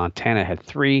Dakota and Montana had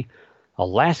 3.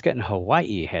 Alaska and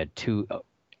Hawaii had 2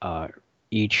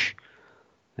 each.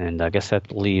 And I guess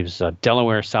that leaves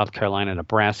Delaware, South Carolina,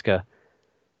 Nebraska,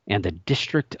 and the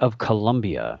District of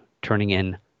Columbia turning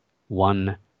in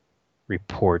 1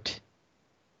 report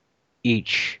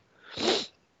each.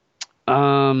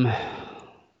 But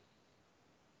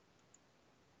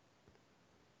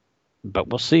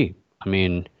we'll see. I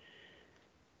mean,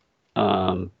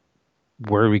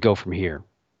 where do we go from here?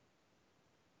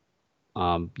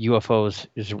 UFOs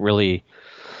hasn't really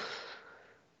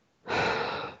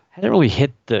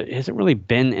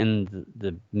been in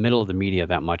the middle of the media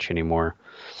that much anymore.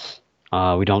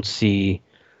 We don't see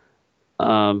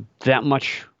that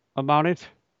much about it.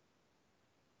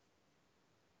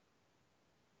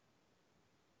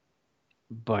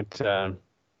 But I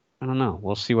don't know.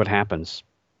 We'll see what happens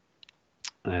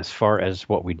as far as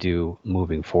what we do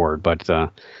moving forward. But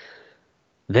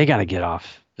they got to get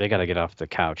off. They got to get off the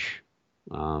couch.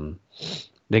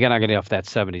 They got to get off that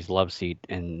 70s love seat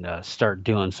and start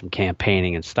doing some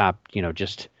campaigning and stop,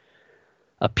 just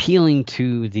appealing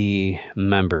to the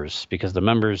members, because the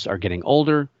members are getting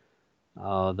older.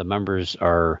 The members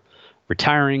are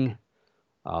retiring.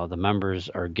 The members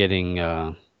are getting,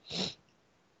 they're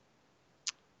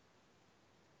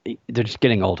just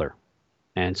getting older.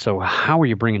 And so how are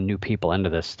you bringing new people into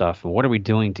this stuff? And what are we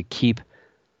doing to keep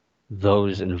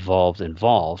those involved,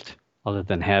 other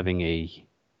than having a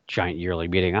giant yearly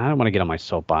meeting? I don't want to get on my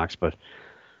soapbox, but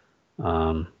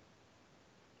I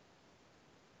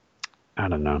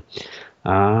don't know.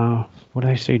 What did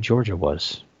I say Georgia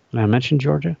was? Did I mention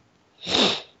Georgia?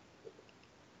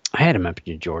 I had to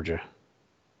mention Georgia.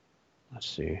 Let's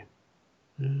see.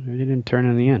 They didn't turn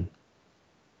in the end.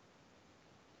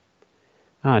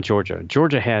 Georgia.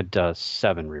 Georgia had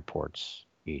 7 reports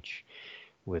each,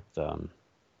 with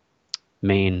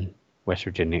Maine, West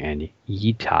Virginia, and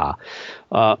Utah.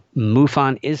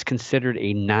 MUFON is considered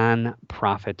a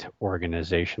non-profit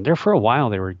organization. There for a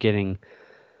while, they were getting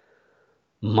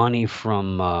money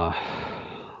from, oh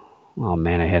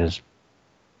man, I had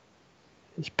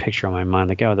his this picture on my mind.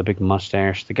 The guy with the big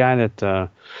mustache. The guy that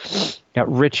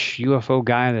got rich UFO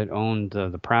guy that owned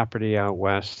the property out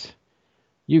west.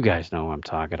 You guys know what I'm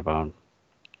talking about.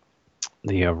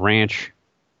 The ranch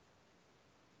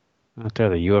out there,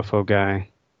 the UFO guy.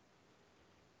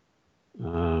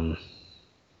 Oh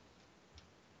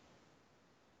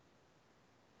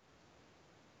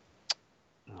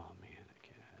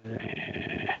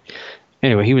man.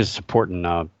 Anyway, he was supporting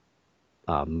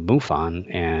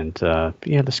MUFON and the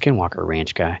Skinwalker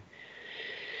Ranch guy.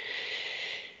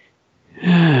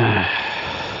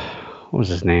 What was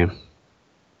his name?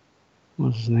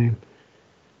 It's going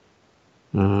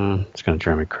to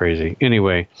drive me crazy.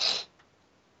 Anyway,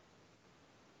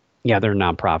 yeah, they're a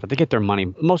nonprofit. They get their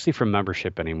money mostly from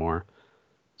membership anymore.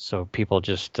 So people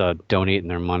just donating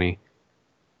their money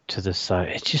to this.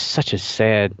 It's just such a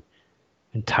sad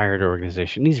and tired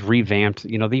organization. They revamped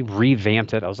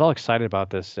it. I was all excited about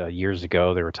this years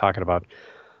ago. They were talking about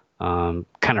kind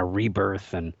of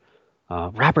rebirth, and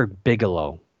Robert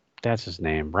Bigelow, that's his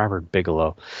name, Robert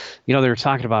Bigelow. They were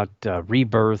talking about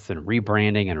rebirth and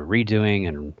rebranding and redoing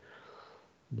and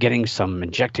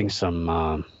injecting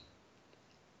some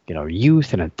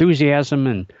youth and enthusiasm,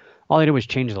 and all they did was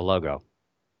change the logo.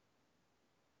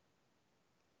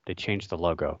 They changed the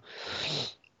logo.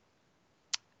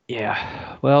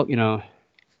 Yeah, well,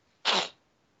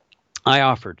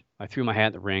 I threw my hat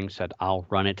in the ring, said I'll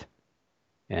run it,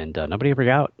 and nobody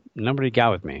got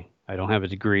with me. I don't have a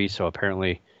degree, so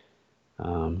apparently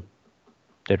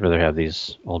they'd rather have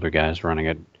these older guys running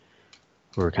it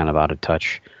who are kind of out of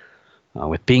touch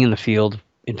with being in the field,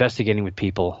 investigating with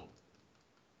people,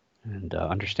 and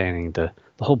understanding the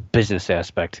whole business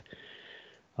aspect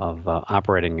of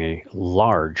operating a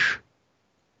large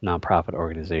nonprofit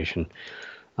organization.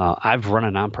 I've run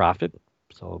a nonprofit,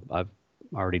 so I've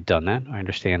already done that. I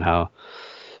understand how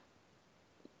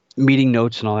meeting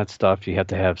notes and all that stuff, you have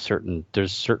to have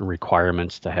there's certain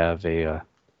requirements to have a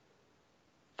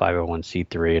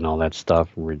 501c3 and all that stuff,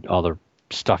 all the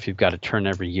stuff you've got to turn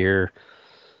every year.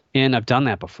 And I've done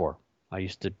that before. I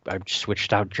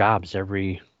switched out jobs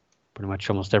pretty much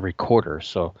almost every quarter.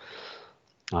 So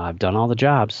I've done all the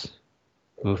jobs.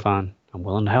 Move on. I'm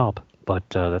willing to help, but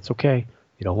that's okay.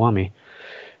 You don't want me.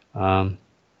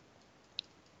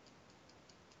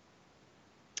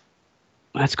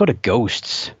 Let's go to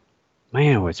ghosts.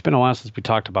 Man, it's been a while since we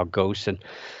talked about ghosts. And,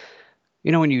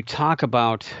 when you talk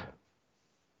about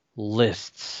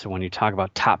lists, when you talk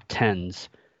about top tens,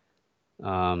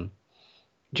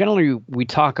 generally we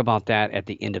talk about that at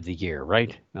the end of the year,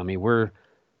 right? I mean, we're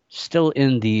still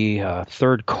in the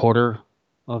third quarter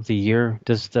of the year.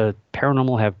 Does the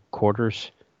paranormal have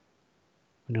quarters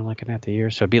when you're looking at the year?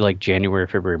 So it'd be like January,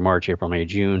 February, March, April, May,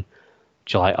 June,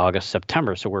 July, August,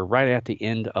 September. So we're right at the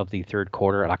end of the third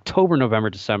quarter. October, November,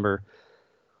 December,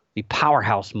 the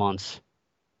powerhouse months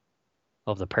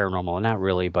of the paranormal. Not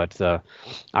really, but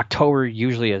October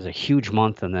usually is a huge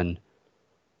month, and then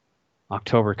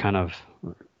October kind of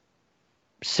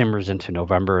simmers into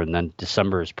November, and then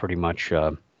December is pretty much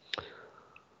the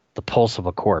pulse of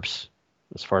a corpse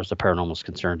as far as the paranormal is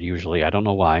concerned. Usually, I don't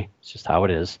know why. It's just how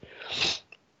it is.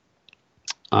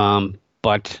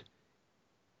 But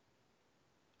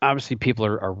obviously people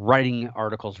are writing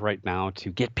articles right now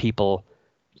to get people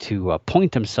to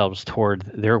point themselves toward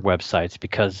their websites,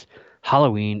 because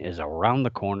Halloween is around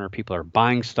the corner. People are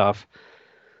buying stuff.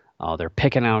 They're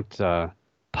picking out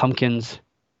pumpkins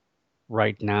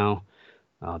right now.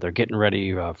 They're getting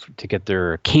ready to get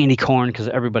their candy corn, because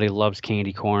everybody loves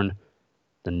candy corn,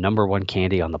 the number one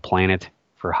candy on the planet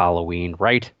for Halloween,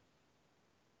 right?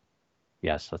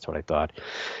 Yes, that's what I thought.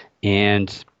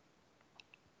 And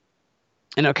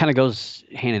it kind of goes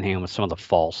hand in hand with some of the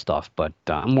fall stuff, but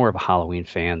I'm more of a Halloween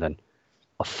fan than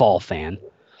a fall fan.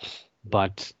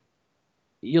 But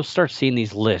you'll start seeing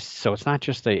these lists, so it's not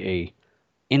just a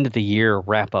end of the year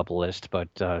wrap up list,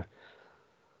 but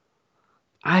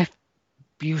I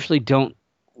usually don't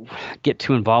get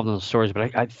too involved in those stories,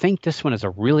 but I think this one is a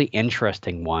really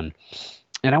interesting one,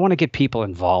 and I want to get people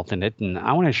involved in it, and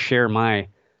I want to share my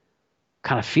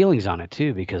kind of feelings on it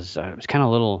too, because I was kind of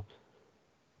a little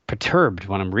perturbed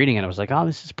when I'm reading it. I was like, oh,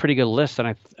 this is a pretty good list.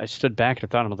 And I stood back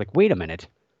and thought, I was like, wait a minute,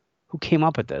 who came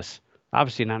up with this?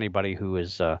 Obviously not anybody who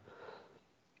is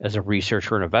as a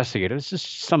researcher or an investigator. It's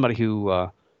just somebody who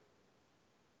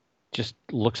just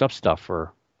looks up stuff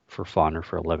for fun or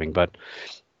for a living. But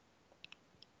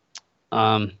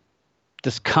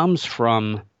this comes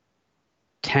from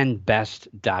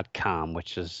 10best.com,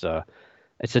 which is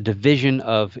it's a division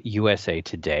of USA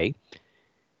Today,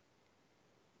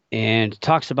 and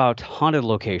talks about haunted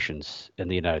locations in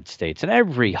the United States. And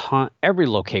every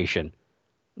location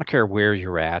don't care where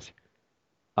you're at.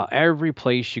 Every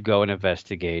place you go and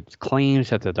investigate claims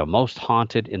that they're the most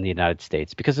haunted in the United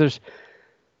States because there's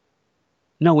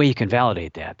no way you can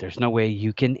validate that. There's no way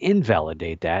you can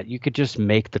invalidate that. You could just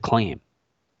make the claim,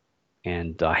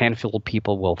 and a handful of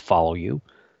people will follow you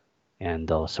and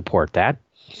they'll support that.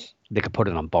 They could put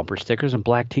it on bumper stickers and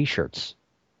black T-shirts,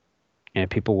 and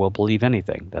people will believe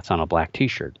anything that's on a black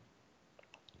T-shirt.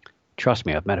 Trust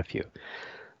me, I've met a few.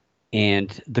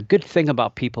 And the good thing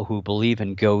about people who believe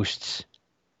in ghosts,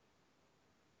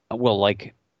 well,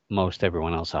 like most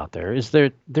everyone else out there, is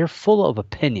they're full of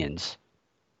opinions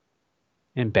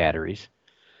and batteries.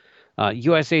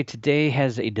 USA Today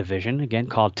has a division, again,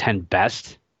 called 10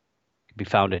 Best. It can be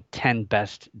found at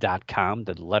 10best.com,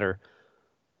 the letter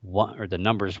one, or the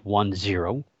numbers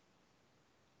 10,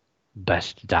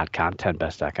 best.com,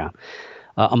 10best.com.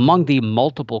 Among the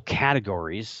multiple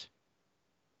categories,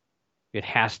 it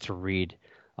has to read,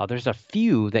 there's a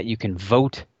few that you can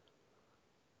vote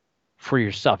for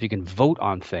yourself. You can vote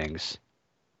on things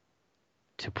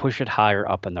to push it higher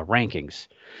up in the rankings.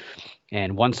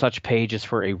 And one such page is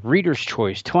for a Reader's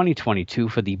Choice 2022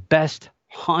 for the best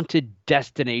haunted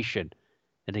destination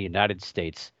in the United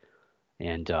States.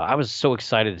 And I was so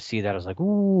excited to see that. I was like,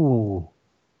 ooh.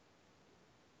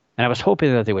 And I was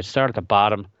hoping that they would start at the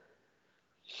bottom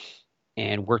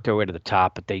and work their way to the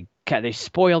top, but they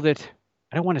spoiled it.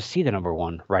 I don't want to see the number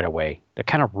one right away. That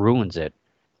kind of ruins it.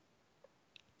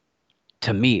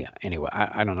 To me, anyway.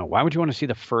 I don't know. Why would you want to see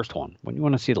the first one? Wouldn't you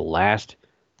want to see the last,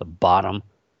 the bottom?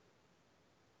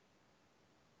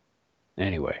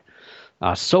 Anyway,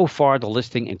 so far the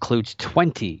listing includes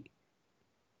 20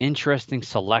 interesting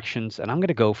selections, and I'm going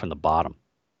to go from the bottom.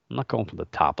 I'm not going from the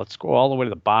top. Let's go all the way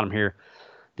to the bottom here.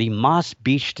 The Moss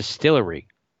Beach Distillery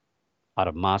out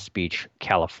of Moss Beach,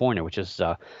 California, which is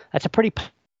that's a pretty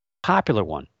popular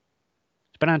one.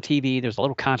 It's been on TV. There's a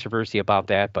little controversy about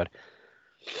that, but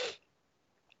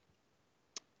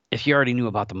if you already knew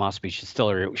about the Moss Beach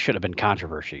Distillery, it should have been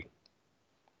controversy,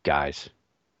 guys,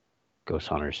 ghost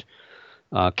hunters.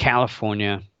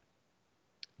 California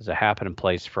is a happening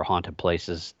place for haunted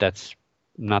places. That's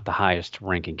not the highest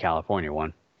ranking California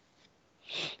one.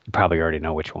 You probably already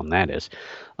know which one that is.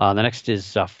 The next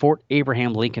is Fort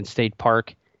Abraham Lincoln State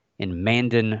Park in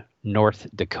Mandan, North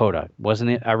Dakota. Wasn't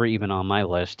it ever even on my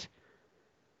list?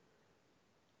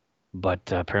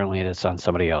 But apparently it is on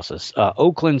somebody else's.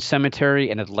 Oakland Cemetery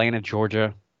in Atlanta,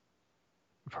 Georgia.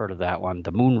 I've heard of that one.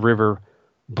 The Moon River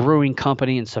Brewing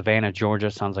Company in Savannah, Georgia.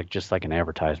 Sounds like just like an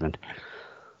advertisement.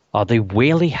 The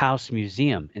Whaley House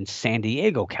Museum in San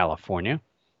Diego, California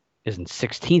is in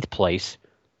 16th place.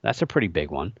 That's a pretty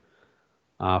big one.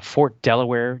 Fort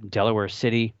Delaware, Delaware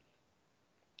City.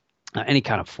 Any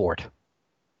kind of fort.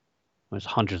 There's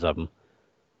hundreds of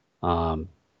them.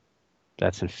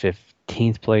 That's in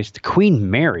 15th place. The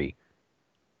Queen Mary,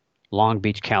 Long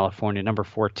Beach, California, number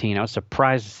 14. I was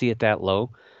surprised to see it that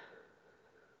low.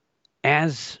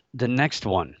 As the next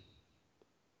one,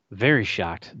 very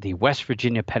shocked, the West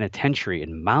Virginia Penitentiary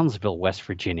in Moundsville, West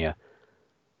Virginia,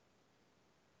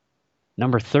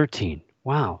 number 13.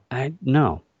 Wow,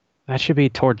 no, that should be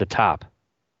toward the top.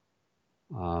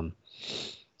 I've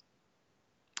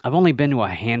only been to a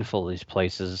handful of these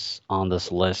places on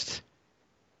this list,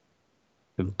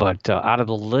 but out of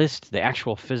the list, the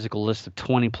actual physical list of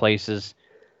 20 places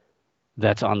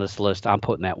that's on this list, I'm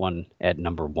putting that one at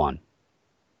number 1.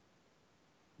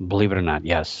 Believe it or not,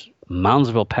 yes.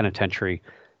 Moundsville Penitentiary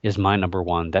is my number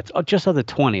 1. That's just of the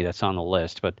 20 that's on the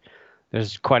list, but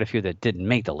there's quite a few that didn't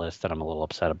make the list that I'm a little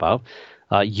upset about.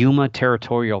 Yuma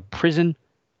Territorial Prison,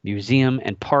 Museum,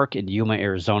 and Park in Yuma,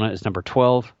 Arizona is number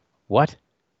 12. What?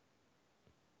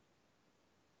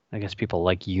 I guess people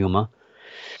like Yuma.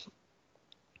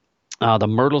 The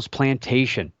Myrtles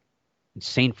Plantation in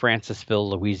St.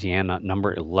 Francisville, Louisiana,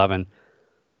 number 11.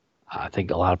 I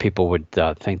think a lot of people would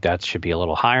think that should be a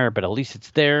little higher, but at least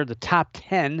it's there. The top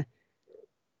 10,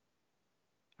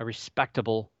 a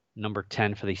respectable number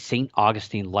 10 for the St.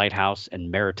 Augustine Lighthouse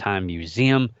and Maritime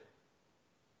Museum,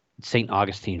 St.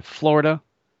 Augustine, Florida.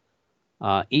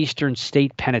 Eastern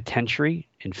State Penitentiary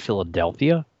in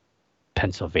Philadelphia,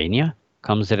 Pennsylvania,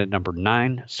 comes in at number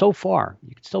 9 so far.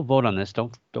 You can still vote on this.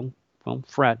 Don't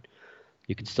fret.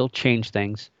 You can still change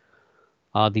things.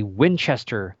 The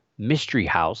Winchester Mystery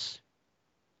House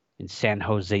in San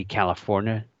Jose,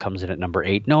 California, comes in at number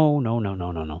 8. No.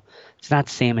 It's not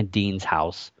Sam and Dean's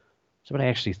house. Somebody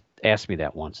actually asked me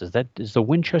that once. Is the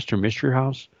Winchester Mystery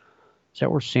House? Is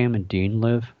that where Sam and Dean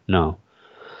live? No.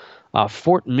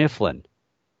 Fort Mifflin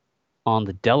on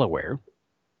the Delaware,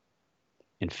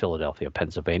 in Philadelphia,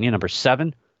 Pennsylvania, number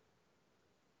 7.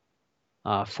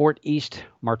 Fort East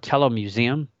Martello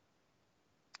Museum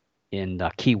in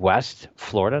Key West,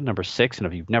 Florida, number 6. And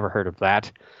if you've never heard of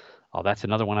that, that's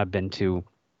another one I've been to.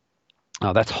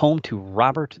 That's home to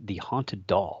Robert the Haunted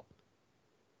Doll,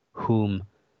 whom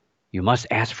you must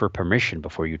ask for permission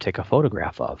before you take a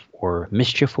photograph of, or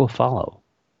mischief will follow,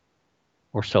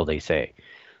 or so they say.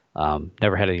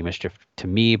 Never had any mischief to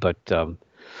me, but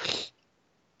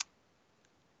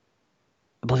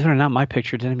believe it or not, my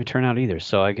picture didn't even turn out either.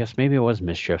 So I guess maybe it was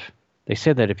mischief. They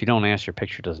said that if you don't ask, your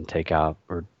picture doesn't take out.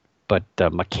 But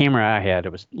my camera I had,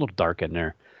 it was a little dark in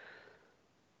there,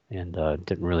 and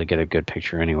didn't really get a good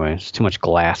picture anyway. It's too much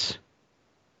glass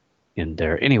in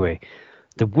there. Anyway,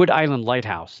 the Wood Island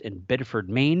Lighthouse in Bedford,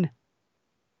 Maine,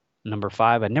 number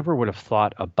 5. I never would have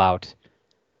thought about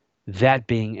that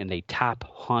being in a top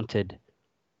haunted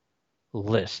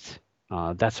list.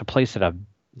 That's a place that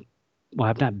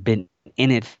I've not been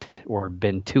in it or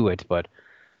been to it, but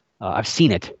I've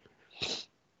seen it.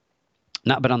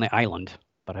 Not been on the island,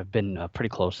 but I've been pretty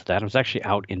close to that. I was actually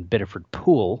out in Biddeford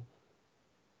Pool,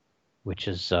 which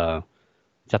is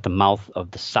it's at the mouth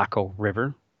of the Saco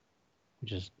River,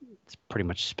 which is it's pretty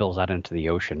much spills out into the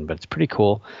ocean, but it's pretty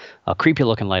cool. A creepy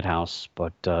looking lighthouse,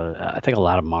 but I think a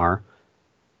lot of them are.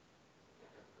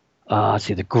 Let's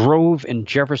see, the Grove in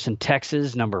Jefferson,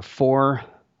 Texas, number 4.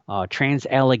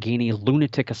 Trans-Allegheny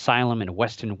Lunatic Asylum in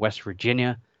Weston, West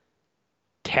Virginia.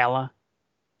 Tala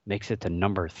makes it to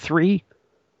number 3.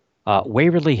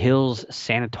 Waverly Hills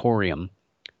Sanatorium,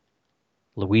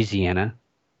 Louisiana.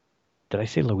 Did I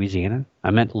say Louisiana?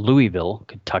 I meant Louisville,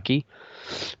 Kentucky.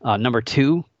 Number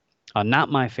 2, not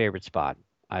my favorite spot.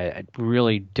 I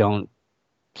really don't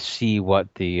see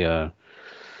what the,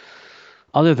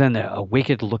 other than a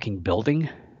wicked-looking building,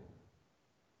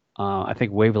 I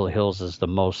think Waverly Hills is the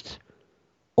most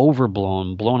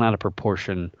overblown, blown out of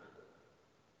proportion,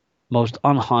 most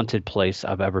unhaunted place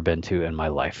I've ever been to in my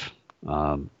life.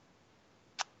 And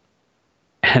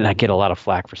I get a lot of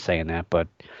flack for saying that, but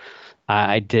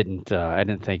I didn't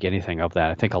think anything of that.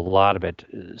 I think a lot of it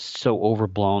is so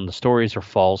overblown. The stories are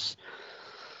false.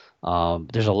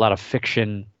 There's a lot of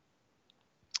fiction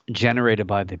generated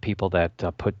by the people that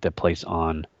put the place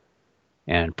on,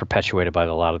 and perpetuated by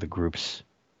a lot of the groups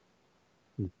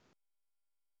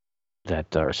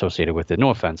that are associated with it. No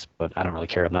offense, but I don't really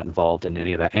care. I'm not involved in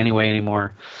any of that anyway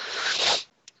anymore.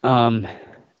 And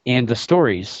the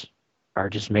stories are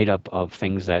just made up of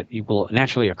things that will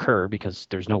naturally occur because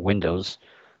there's no windows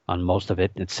on most of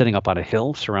it. It's sitting up on a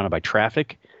hill surrounded by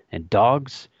traffic and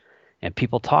dogs and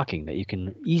people talking that you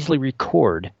can easily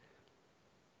record.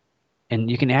 And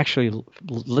you can actually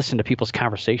listen to people's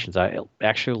conversations. I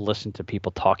actually listen to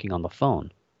people talking on the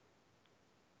phone,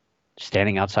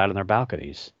 standing outside on their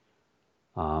balconies,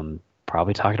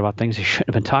 probably talking about things they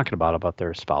shouldn't have been talking about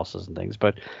their spouses and things.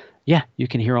 But yeah, you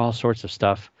can hear all sorts of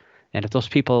stuff. And if those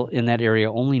people in that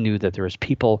area only knew that there was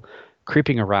people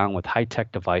creeping around with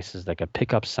high-tech devices that could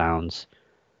pick up sounds,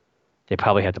 they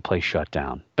probably had the place shut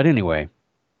down. But anyway,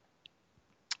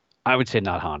 I would say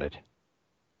not haunted.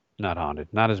 Not haunted.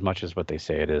 Not as much as what they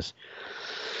say it is.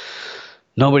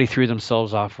 Nobody threw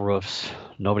themselves off roofs.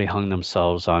 Nobody hung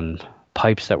themselves on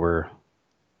pipes that were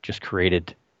just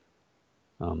created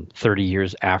 30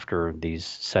 years after these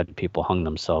said people hung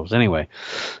themselves. Anyway,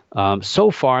 so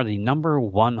far, the number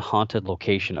 1 haunted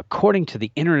location, according to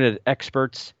the internet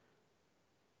experts,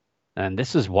 and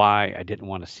this is why I didn't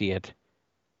want to see it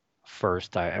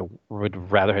first. I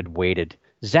would rather had waited.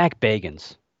 Zach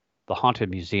Bagans, the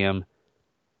Haunted Museum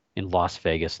in Las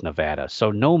Vegas, Nevada. So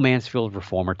no Mansfield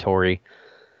Reformatory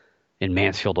in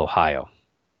Mansfield, Ohio.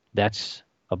 That's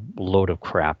a load of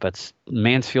crap.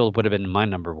 Mansfield would have been my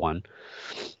number 1.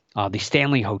 The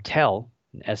Stanley Hotel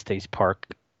in Estes Park,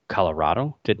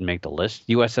 Colorado, didn't make the list.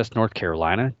 USS North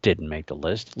Carolina didn't make the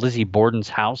list. Lizzie Borden's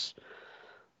house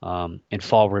in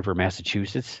Fall River,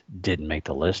 Massachusetts, didn't make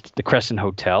the list. The Crescent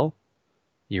Hotel,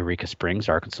 Eureka Springs,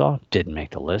 Arkansas, didn't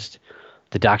make the list.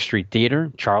 The Dock Street Theater,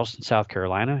 Charleston, South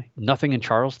Carolina. Nothing in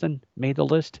Charleston made the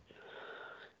list.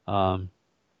 The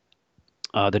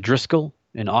Driscoll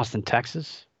in Austin,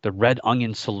 Texas. The Red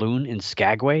Onion Saloon in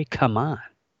Skagway. Come on.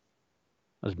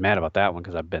 I was mad about that one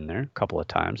because I've been there a couple of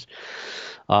times.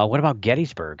 What about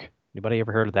Gettysburg? Anybody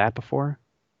ever heard of that before?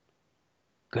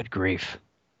 Good grief.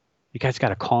 You guys got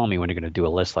to call me when you're going to do a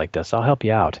list like this. I'll help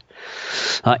you out.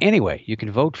 Anyway, you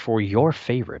can vote for your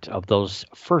favorite of those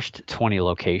first 20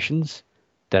 locations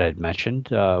that I'd mentioned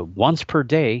once per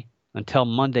day until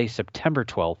Monday, September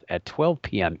 12th at 12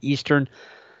 p.m. Eastern.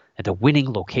 And the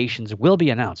winning locations will be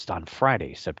announced on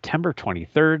Friday, September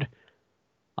 23rd.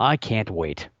 I can't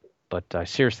wait, but I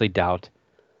seriously doubt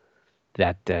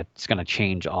that's going to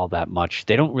change all that much.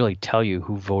 They don't really tell you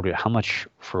who voted how much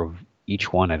for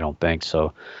each one, I don't think.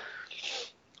 So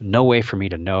no way for me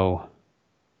to know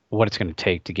what it's going to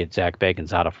take to get Zach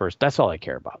Bagans out of first. That's all I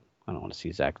care about. I don't want to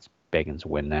see Zach Bagans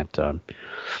win that.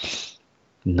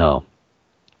 No.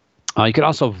 You could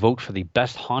also vote for the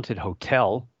best haunted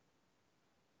hotel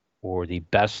or the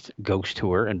best ghost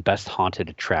tour and best haunted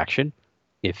attraction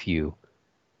if you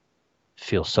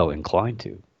feel so inclined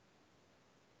to.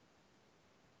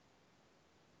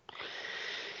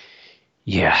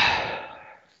 Yeah.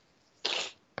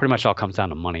 Pretty much all comes down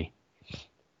to money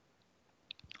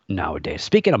nowadays.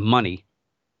 Speaking of money,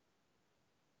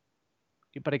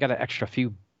 but I got an extra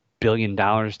few $billion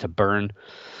to burn.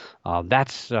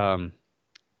 That's kind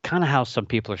of how some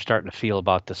people are starting to feel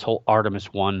about this whole Artemis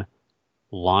 1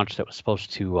 launch that was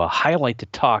supposed to highlight the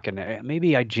talk. And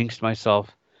maybe I jinxed myself.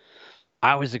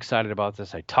 I was excited about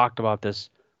this. I talked about this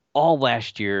all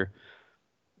last year.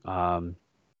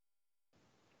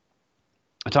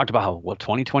 I talked about how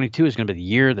 2022 is going to be the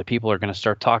year that people are going to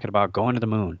start talking about going to the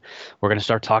moon. We're going to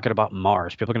start talking about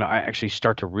Mars. People are going to actually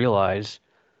start to realize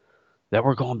that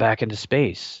we're going back into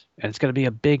space, and it's going to be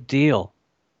a big deal.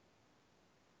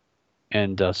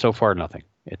 And so far, nothing.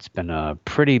 It's been a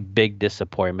pretty big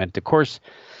disappointment. Of course,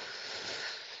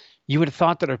 you would have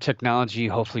thought that our technology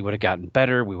hopefully would have gotten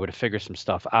better. We would have figured some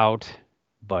stuff out.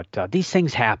 But these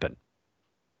things happen.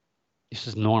 This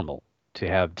is normal to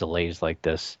have delays like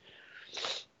this.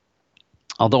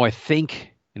 Although I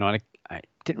think, I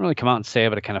didn't really come out and say it,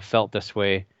 but I kind of felt this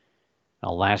way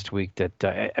last week that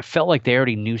I felt like they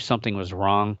already knew something was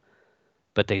wrong,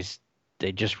 but they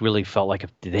just really felt like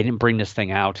if they didn't bring this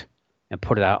thing out and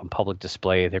put it out in public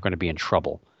display, they're going to be in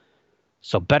trouble.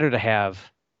 So better to have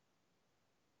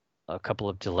a couple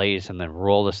of delays and then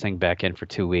roll this thing back in for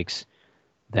 2 weeks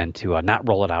than to not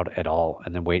roll it out at all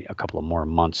and then wait a couple of more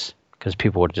months because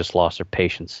people would have just lost their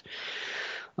patience.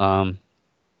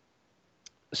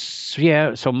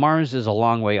 So Mars is a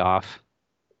long way off,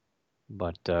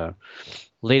 but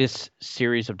latest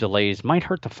series of delays might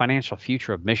hurt the financial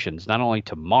future of missions, not only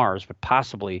to Mars, but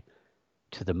possibly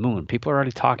to the moon. People are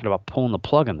already talking about pulling the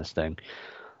plug on this thing.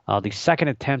 The second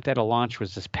attempt at a launch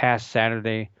was this past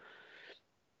Saturday.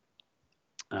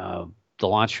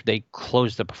 They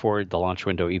closed it before the launch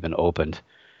window even opened.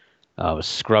 It was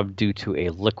scrubbed due to a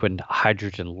liquid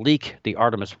hydrogen leak. The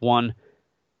Artemis 1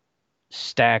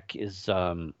 stack is,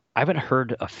 I haven't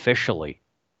heard officially,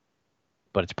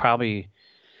 but it's probably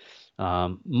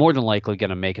more than likely going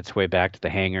to make its way back to the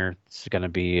hangar. It's going to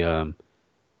be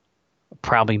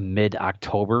probably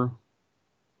mid-October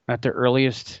at the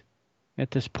earliest at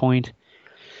this point.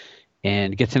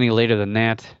 And it gets any later than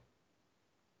that,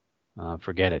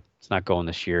 forget it. It's not going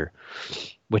this year,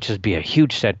 which would be a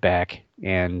huge setback.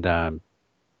 And there's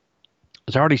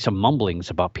already some mumblings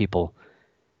about people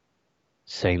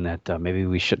saying that maybe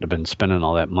we shouldn't have been spending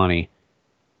all that money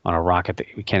on a rocket that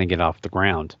we can't get off the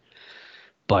ground.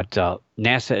 But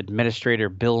NASA Administrator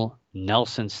Bill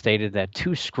Nelson stated that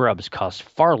 2 scrubs cost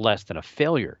far less than a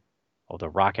failure of the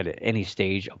rocket at any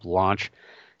stage of launch,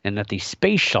 and that the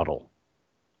space shuttle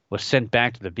was sent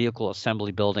back to the vehicle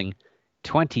assembly building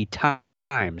 20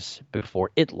 times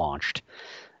before it launched.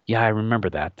 Yeah, I remember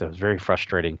that. That was very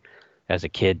frustrating as a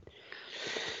kid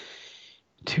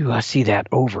to see that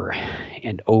over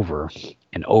and over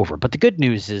and over. But the good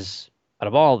news is, out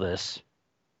of all this,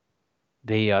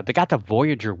 they got the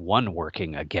Voyager 1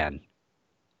 working again.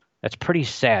 That's pretty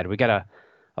sad. We got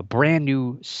a brand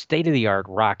new state-of-the-art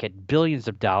rocket, billions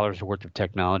of dollars worth of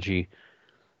technology,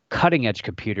 cutting-edge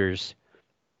computers,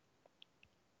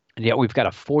 and yet we've got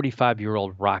a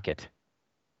 45-year-old rocket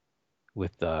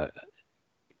with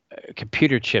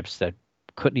computer chips that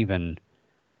couldn't even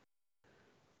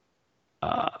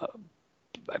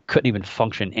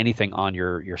function anything on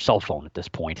your cell phone at this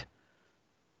point.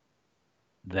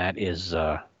 That is,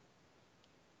 I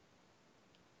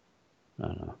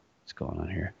don't know what's going on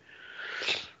here.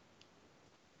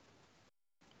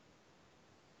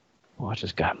 My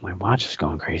watch is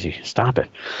going crazy. Stop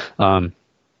it.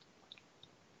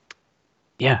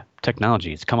 Yeah,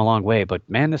 technology, it's come a long way, but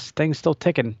man, this thing's still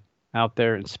ticking out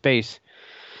there in space.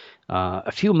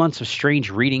 A few months of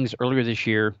strange readings earlier this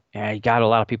year, I got a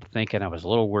lot of people thinking. I was a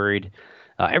little worried.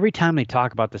 Every time they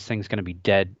talk about this thing's going to be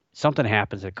dead, something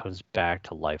happens that comes back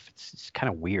to life. It's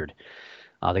kind of weird.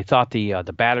 They thought the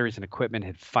batteries and equipment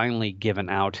had finally given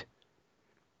out.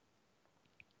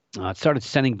 It started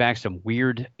sending back some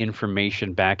weird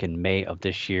information back in May of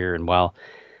this year, and while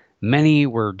many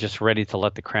were just ready to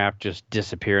let the craft just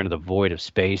disappear into the void of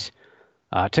space,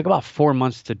 it took about 4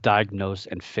 months to diagnose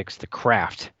and fix the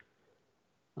craft.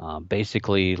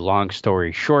 Basically, long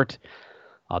story short,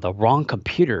 the wrong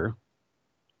computer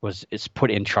is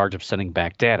put in charge of sending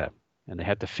back data, and they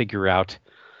had to figure out.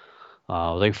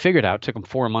 They figured out. Took them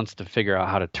 4 months to figure out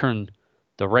how to turn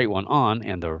the right one on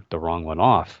and the wrong one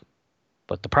off.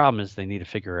 But the problem is they need to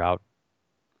figure out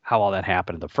how all that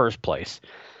happened in the first place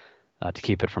to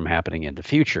keep it from happening in the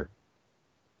future.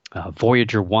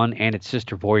 Voyager 1 and its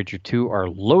sister Voyager 2 are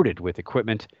loaded with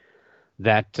equipment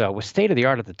that was state of the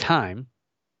art at the time.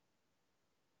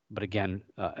 But again,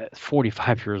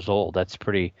 45 years old, that's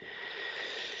pretty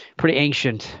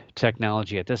ancient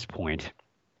technology at this point.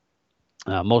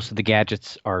 Most of the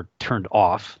gadgets are turned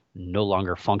off, no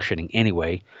longer functioning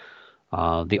anyway.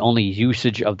 The only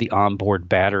usage of the onboard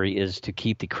battery is to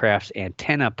keep the craft's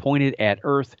antenna pointed at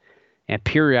Earth and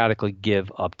periodically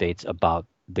give updates about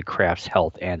the craft's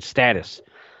health and status.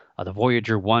 The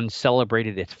Voyager 1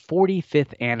 celebrated its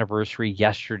 45th anniversary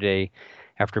yesterday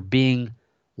after being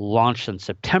launched on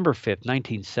September 5th,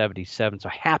 1977. So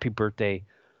happy birthday,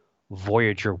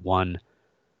 Voyager 1,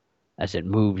 as it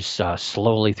moves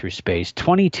slowly through space.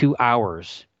 22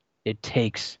 hours it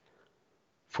takes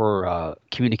for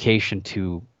communication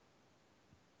to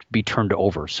be turned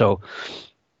over. So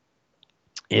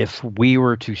if we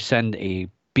were to send a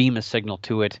beam a signal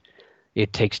to it,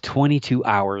 it takes 22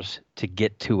 hours to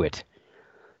get to it.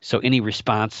 So any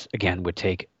response, again, would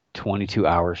take 22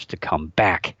 hours to come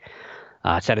back.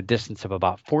 It's at a distance of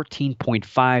about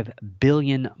 14.5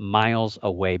 billion miles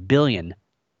away. Billion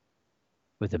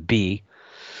with a B.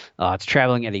 It's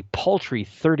traveling at a paltry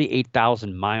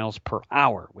 38,000 miles per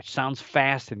hour, which sounds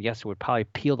fast, and yes, it would probably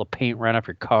peel the paint right off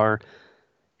your car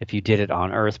if you did it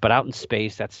on Earth. But out in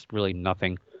space, that's really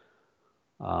nothing.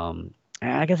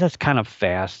 I guess that's kind of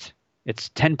fast. It's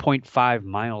 10.5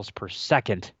 miles per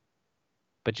second.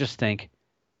 But just think,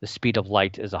 the speed of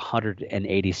light is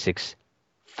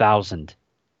 186,000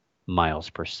 miles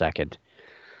per second.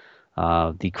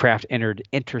 The craft entered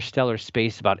interstellar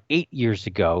space about 8 years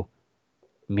ago,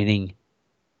 meaning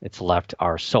it's left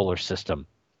our solar system.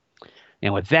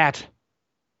 And with that,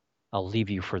 I'll leave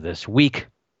you for this week.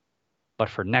 But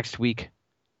for next week,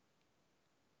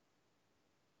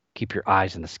 keep your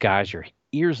eyes in the skies, your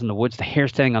ears in the woods, the hair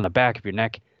standing on the back of your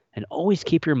neck, and always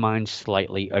keep your mind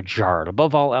slightly ajar.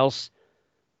 Above all else,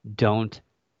 don't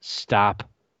stop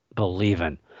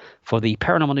believing. For the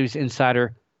Paranormal News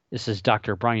Insider, this is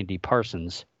Dr. Brian D.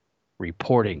 Parsons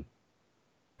reporting.